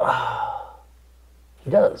 He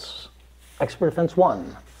does. Expert defense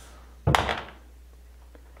 1.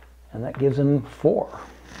 And that gives him 4.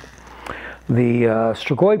 The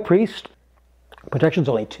Stragoi priest, protection's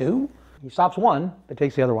only 2. He stops 1, but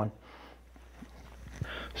takes the other one.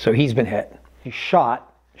 So he's been hit. He's shot.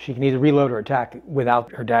 She can either reload or attack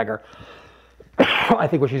without her dagger. I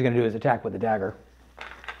think what she's going to do is attack with the dagger.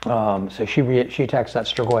 So she attacks that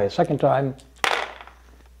Stragoi a second time.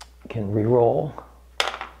 Can re-roll.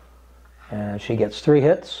 And she gets 3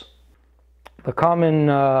 hits. The common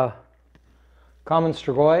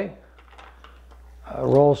Stragoi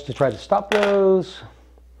rolls to try to stop those.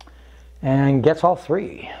 And gets all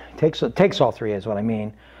 3. Takes all 3 is what I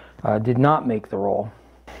mean. Did not make the roll.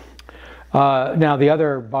 Now the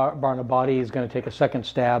other Barnabotti is going to take a second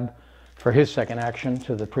stab for his second action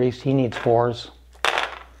to the priest. He needs 4s.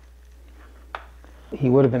 He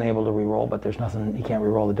would have been able to re-roll, but there's nothing. He can't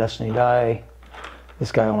re-roll the Destiny die. This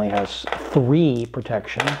guy only has 3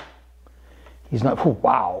 protection. He's not. Oh,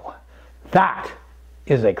 wow, that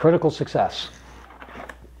is a critical success.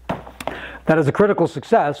 That is a critical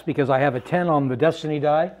success because I have a 10 on the Destiny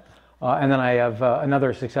die, and then I have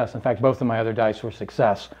another success. In fact, both of my other dice were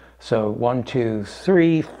success. So 1, 2,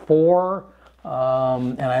 3, 4,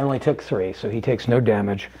 and I only took 3, so he takes no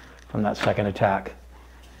damage from that second attack.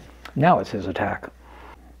 Now it's his attack.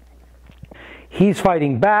 He's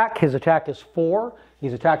fighting back. His attack is 4.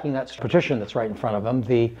 He's attacking that partition that's right in front of him,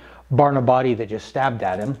 the Barnabotti that just stabbed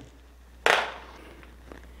at him.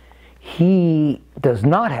 He does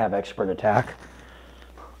not have expert attack.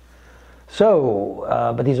 So,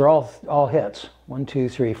 but these are all hits. 1, 2,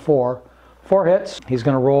 3, 4. 4 hits. He's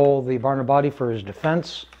going to roll the Barnabotti for his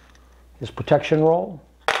defense, his protection roll.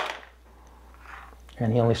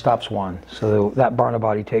 And he only stops 1. So that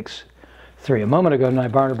Barnabotti takes 3. A moment ago, my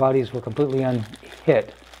Barnabottis were completely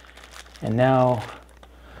unhit. And now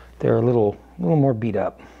they're a little more beat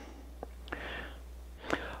up.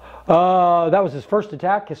 That was his first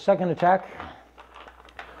attack. His second attack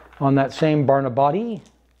on that same Barnabotti.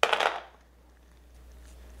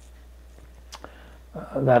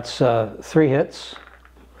 That's 3 hits.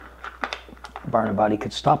 Barnabody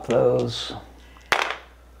could stop those.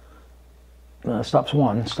 Stops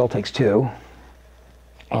one, still takes two.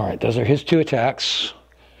 All right, those are his two attacks.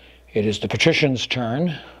 It is the patrician's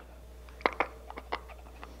turn.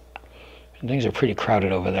 And things are pretty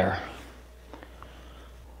crowded over there.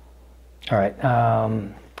 All right,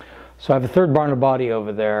 so I have a third Barnabody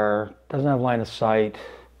over there. Doesn't have line of sight.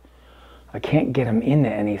 I can't get him into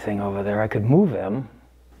anything over there. I could move him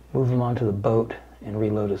onto the boat and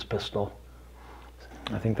reload his pistol.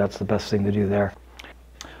 I think that's the best thing to do there.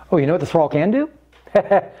 Oh, you know what the thrall can do?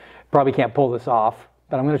 Probably can't pull this off,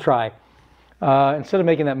 but I'm going to try. Instead of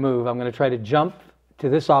making that move, I'm going to try to jump to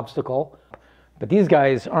this obstacle. But these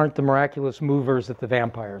guys aren't the miraculous movers that the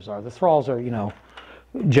vampires are. The thralls are, you know,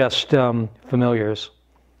 just familiars.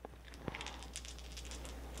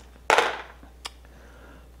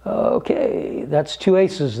 Okay, that's 2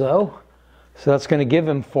 aces though. So that's going to give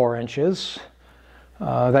him 4 inches.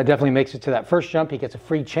 That definitely makes it to that first jump. He gets a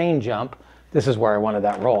free chain jump. This is where I wanted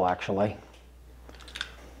that roll, actually.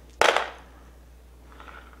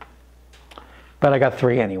 But I got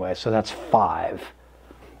 3 anyway, so that's 5.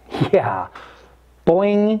 Yeah.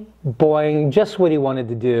 Boing, boing, just what he wanted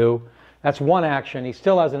to do. That's 1 action. He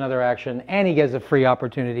still has another action, and he gets a free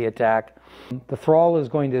opportunity attack. The thrall is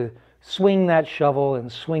going to swing that shovel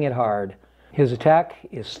and swing it hard. His attack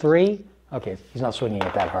is 3. Okay, he's not swinging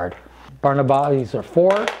it that hard. Barnabodies are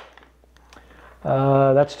 4.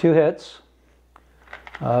 That's 2 hits.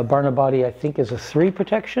 Barnabody, I think, is a 3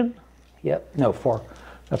 protection. Yep, no, 4.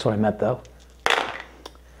 That's what I meant, though.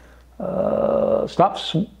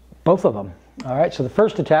 Stops both of them. All right, so the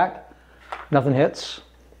first attack, nothing hits.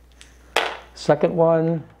 Second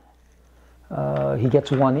one, he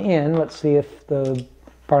gets 1 in. Let's see if the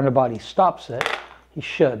Barnabody stops it. He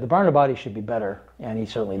should. The Barnabody should be better, and he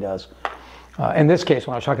certainly does. In this case,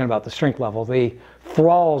 when I was talking about the strength level, the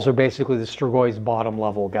thralls are basically the Strigoi bottom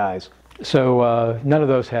level guys. So none of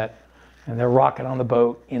those hit, and they're rocking on the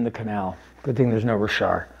boat in the canal. Good thing there's no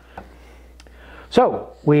Rashar.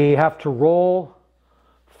 So we have to roll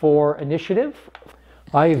for initiative.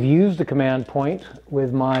 I have used the command point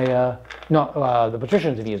with my, the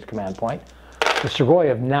patricians have used the command point. The Strigoi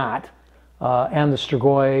have not, and the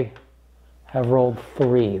Strigoi have rolled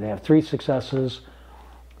 3. They have 3 successes.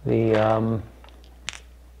 The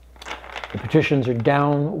patricians are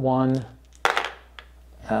down 1,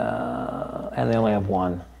 and they only have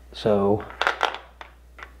 1. So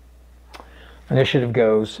initiative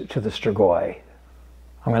goes to the Strigoi.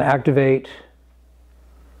 I'm going to activate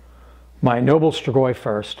my noble Strigoi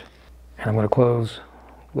first, and I'm going to close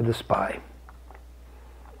with the spy.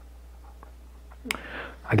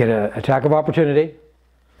 I get an attack of opportunity.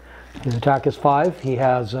 His attack is 5. He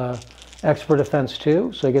has expert defense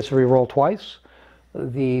 2, so he gets to reroll twice.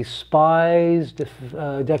 The spy's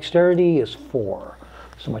dexterity is 4.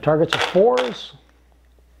 So my targets are 4s.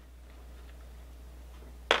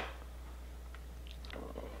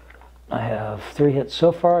 I have 3 hits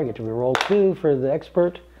so far. I get to reroll 2 for the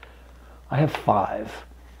expert. I have 5.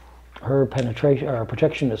 Her penetration or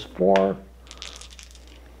protection is 4.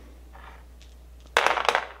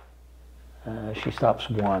 She stops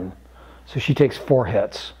 1. So she takes 4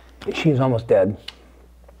 hits. She's almost dead.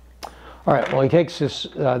 All right, well, he takes his,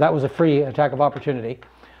 that was a free attack of opportunity.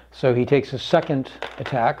 So he takes his second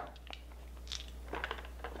attack.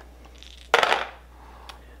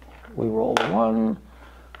 We roll a 1.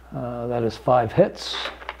 That is 5 hits.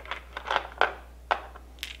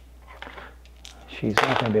 She's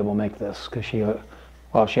not going to be able to make this because she,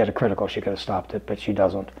 well, she had a critical. She could have stopped it, but she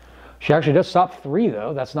doesn't. She actually does stop 3,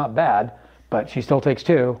 though. That's not bad, but she still takes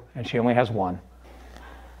 2, and she only has 1.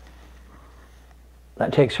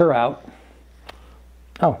 That takes her out.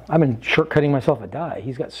 Oh, I've been shortcutting myself a die.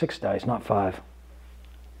 He's got 6 dice, not 5.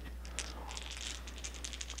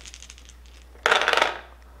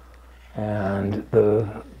 And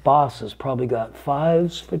the boss has probably got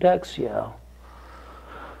 5s for dex, yeah.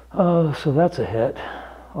 Oh, so that's a hit.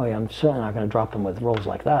 Oh yeah, I'm certainly not going to drop him with rolls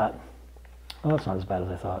like that. Oh, that's not as bad as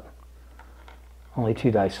I thought. Only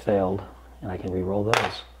 2 dice failed, and I can re-roll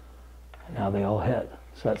those. And now they all hit.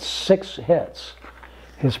 So that's 6 hits.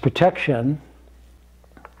 His protection...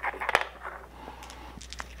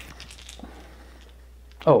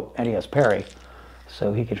 Oh, and he has parry,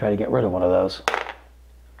 so he could try to get rid of one of those.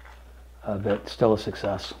 But still a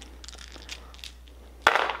success.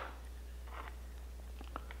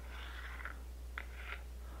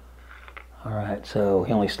 All right, so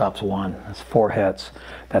he only stops 1. That's 4 hits.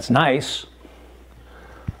 That's nice,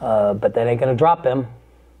 but that ain't going to drop him.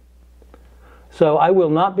 So I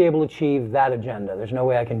will not be able to achieve that agenda. There's no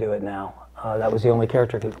way I can do it now. That was the only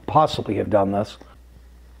character who could possibly have done this.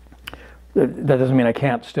 That doesn't mean I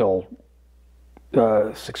can't still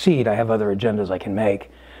succeed. I have other agendas I can make.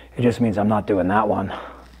 It just means I'm not doing that one.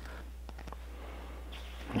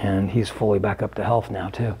 And he's fully back up to health now,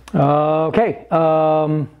 too. Okay,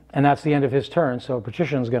 and that's the end of his turn, so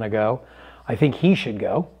Patrician's going to go. I think he should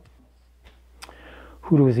go.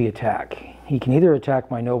 Who does he attack? He can either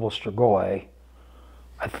attack my Noble Strigoi.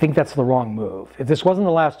 I think that's the wrong move. If this wasn't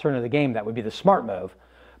the last turn of the game, that would be the smart move.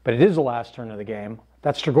 But it is the last turn of the game.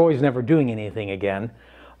 That Strigoi is never doing anything again.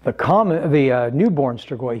 The newborn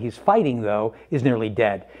Strigoi he's fighting, though, is nearly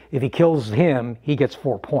dead. If he kills him, he gets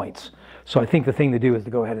 4 points. So I think the thing to do is to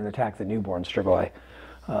go ahead and attack the newborn Strigoi.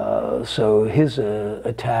 So his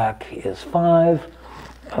attack is 5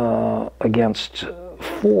 against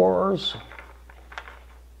 4s.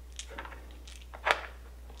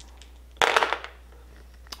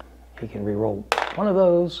 He can reroll one of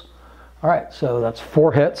those. All right, so that's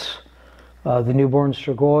 4 hits. The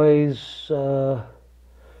newbornStrigoi's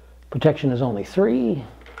protection is only 3.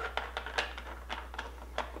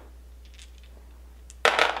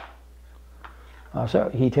 So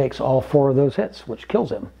he takes all 4 of those hits, which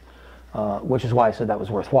kills him. Which is why I said that was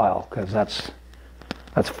worthwhile, because that's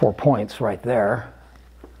 4 points right there.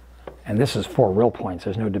 And this is 4 real points.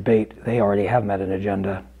 There's no debate. They already have met an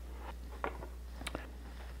agenda.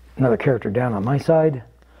 Another character down on my side.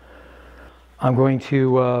 I'm going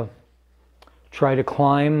to try to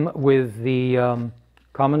climb with the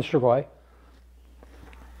common Strigoi.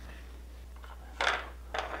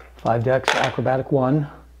 5 dex, acrobatic 1.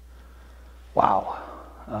 Wow,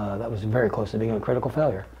 that was very close to being a critical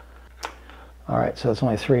failure. All right, so it's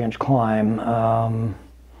only a 3-inch climb.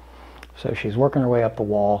 So she's working her way up the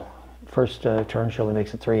wall. First turn, she only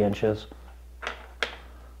makes it 3 inches.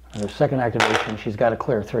 And her second activation, she's got to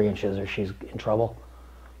clear 3 inches or she's in trouble.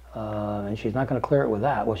 And she's not going to clear it with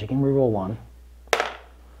that. Well, she can reroll 1.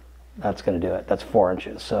 That's going to do it. That's 4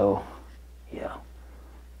 inches. So, yeah,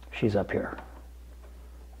 she's up here.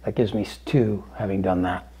 That gives me 2 having done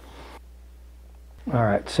that. All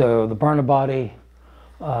right, so the Barnabody,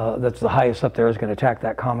 that's the highest up there, is going to attack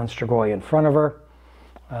that common Strigoi in front of her,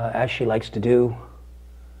 as she likes to do.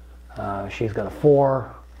 She's got a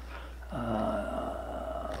 4.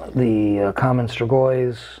 The common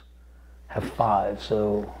Strigois have 5,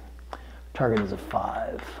 so target is a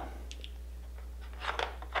 5.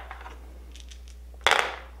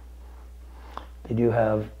 They do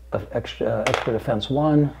have extra defense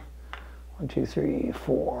 1. 1, 2, 3,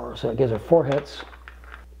 4. So it gives her 4 hits.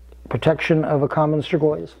 Protection of a common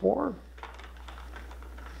Strigoi is 4.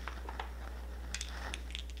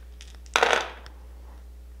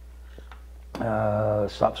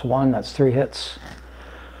 Stops 1, that's 3 hits.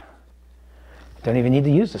 Don't even need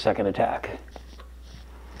to use the second attack.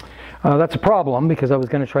 That's a problem because I was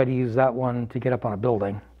going to try to use that one to get up on a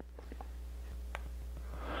building.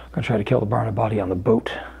 I'm going to try to kill the Barnabody on the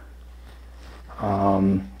boat.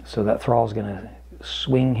 So that Thrall's going to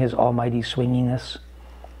swing his almighty swinginess.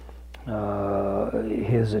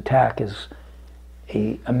 His attack is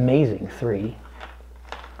an amazing 3.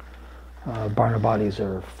 Barnabodies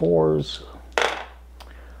are 4s.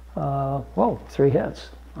 Whoa, 3 hits.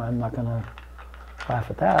 I'm not going to laugh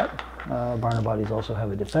at that. Barnabodies also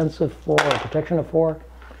have a defensive 4, a protection of 4.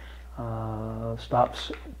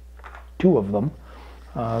 Stops 2 of them.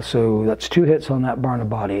 So that's 2 hits on that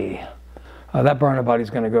Barnabody. That Barnabody is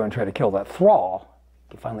going to go and try to kill that Thrall.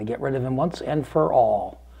 You can finally get rid of him once and for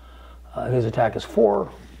all. His attack is 4.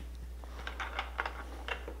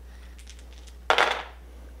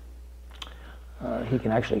 He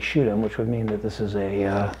can actually shoot him, which would mean that this is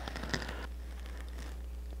a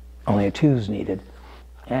only a 2's needed.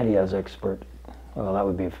 And he has expert. Well, that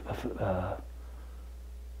would be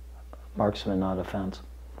marksman, not offense,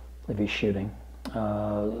 if he's shooting.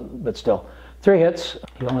 But still, 3 hits.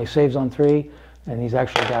 He only saves on 3, and he's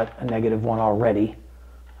actually got a -1 already.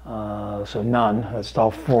 So none. That's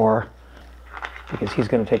all 4, because he's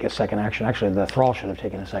going to take a second action. Actually, the Thrall should have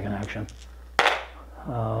taken a second action.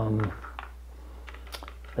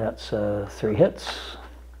 That's 3 hits.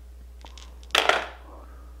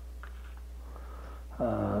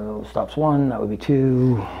 Stops 1. That would be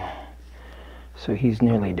 2. So he's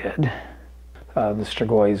nearly dead. The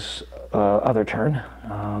Strigoi's other turn.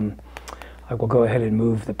 I will go ahead and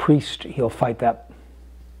move the priest. He'll fight that.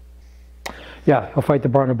 Yeah, he'll fight the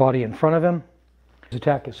Barnabody in front of him. His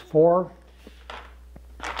attack is 4.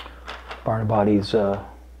 Barnabody's a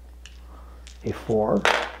 4.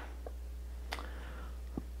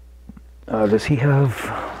 Does he have...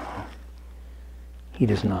 He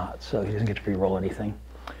does not, so he doesn't get to re-roll anything.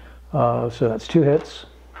 So that's 2 hits.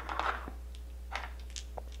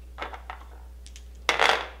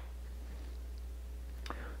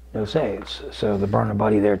 no saves. So the burner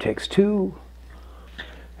buddy there takes 2.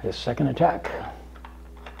 His second attack.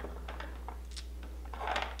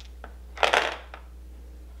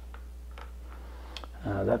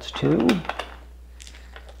 That's 2.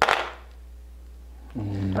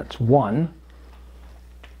 That's 1.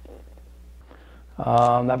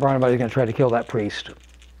 That burner buddy is going to try to kill that priest.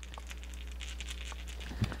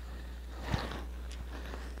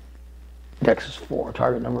 Dex is 4.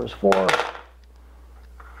 Target number is 4.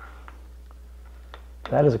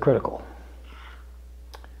 That is a critical.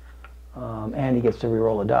 And he gets to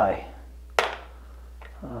reroll a die.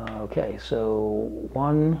 Okay, so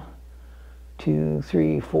 1, 2,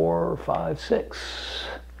 3, 4, 5, 6.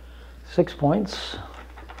 6 points.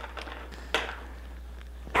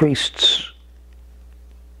 Priest's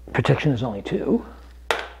protection is only 2.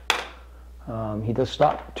 He does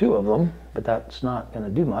stop 2 of them, but that's not going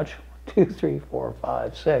to do much. 2, 3, 4,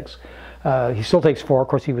 5, 6. He still takes 4. Of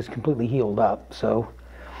course, he was completely healed up, so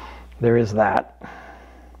there is that.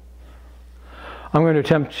 I'm going to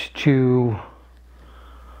attempt to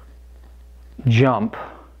jump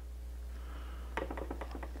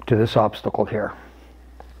to this obstacle here.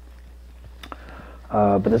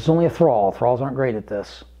 But this is only a thrall. Thralls aren't great at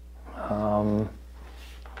this.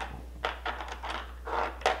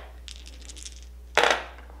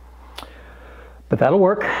 But that'll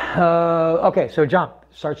work. Okay, so jump.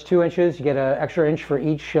 Starts 2 inches. You get an extra inch for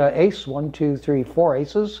each ace. 1, 2, 3, 4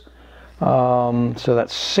 aces. So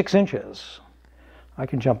that's 6 inches. I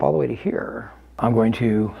can jump all the way to here. I'm going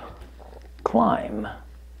to climb.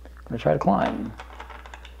 I'm going to try to climb.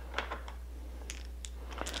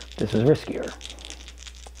 This is riskier.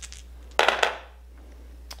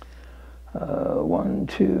 1,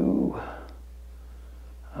 2.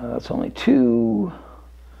 That's only 2.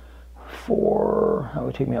 4. That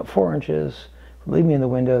would take me up 4 inches. Leave me in the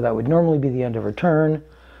window. That would normally be the end of her turn,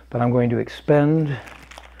 but I'm going to expend.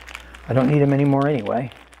 I don't need him anymore anyway.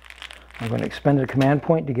 I'm going to expend a command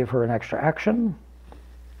point to give her an extra action.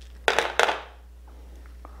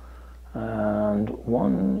 And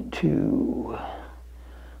 1, 2.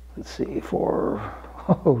 Let's see, 4.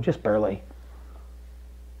 Oh, just barely.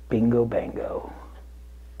 Bingo, bango.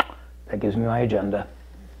 That gives me my agenda.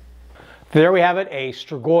 There we have it, a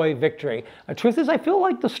Strigoi victory. The truth is, I feel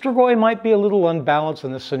like the Strigoi might be a little unbalanced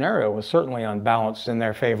in this scenario. It was certainly unbalanced in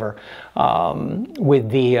their favor with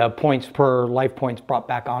the points per life points brought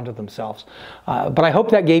back onto themselves. But I hope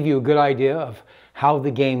that gave you a good idea of how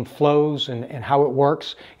the game flows and how it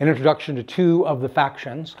works. An introduction to 2 of the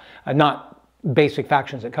factions, not basic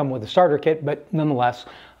factions that come with the starter kit, but nonetheless,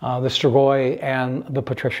 the Strigoi and the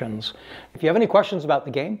Patricians. If you have any questions about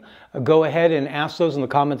the game, go ahead and ask those in the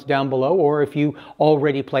comments down below, or if you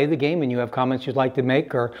already play the game and you have comments you'd like to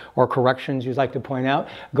make or corrections you'd like to point out,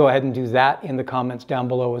 go ahead and do that in the comments down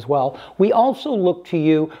below as well. We also look to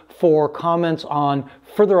you for comments on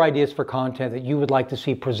further ideas for content that you would like to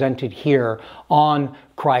see presented here on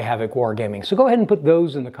Cry Havoc Wargaming. So go ahead and put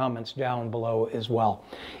those in the comments down below as well.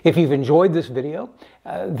 If you've enjoyed this video,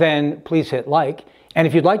 then please hit like. And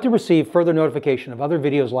if you'd like to receive further notification of other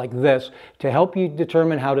videos like this to help you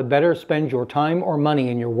determine how to better spend your time or money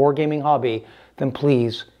in your wargaming hobby, then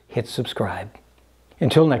please hit subscribe.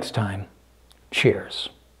 Until next time, cheers.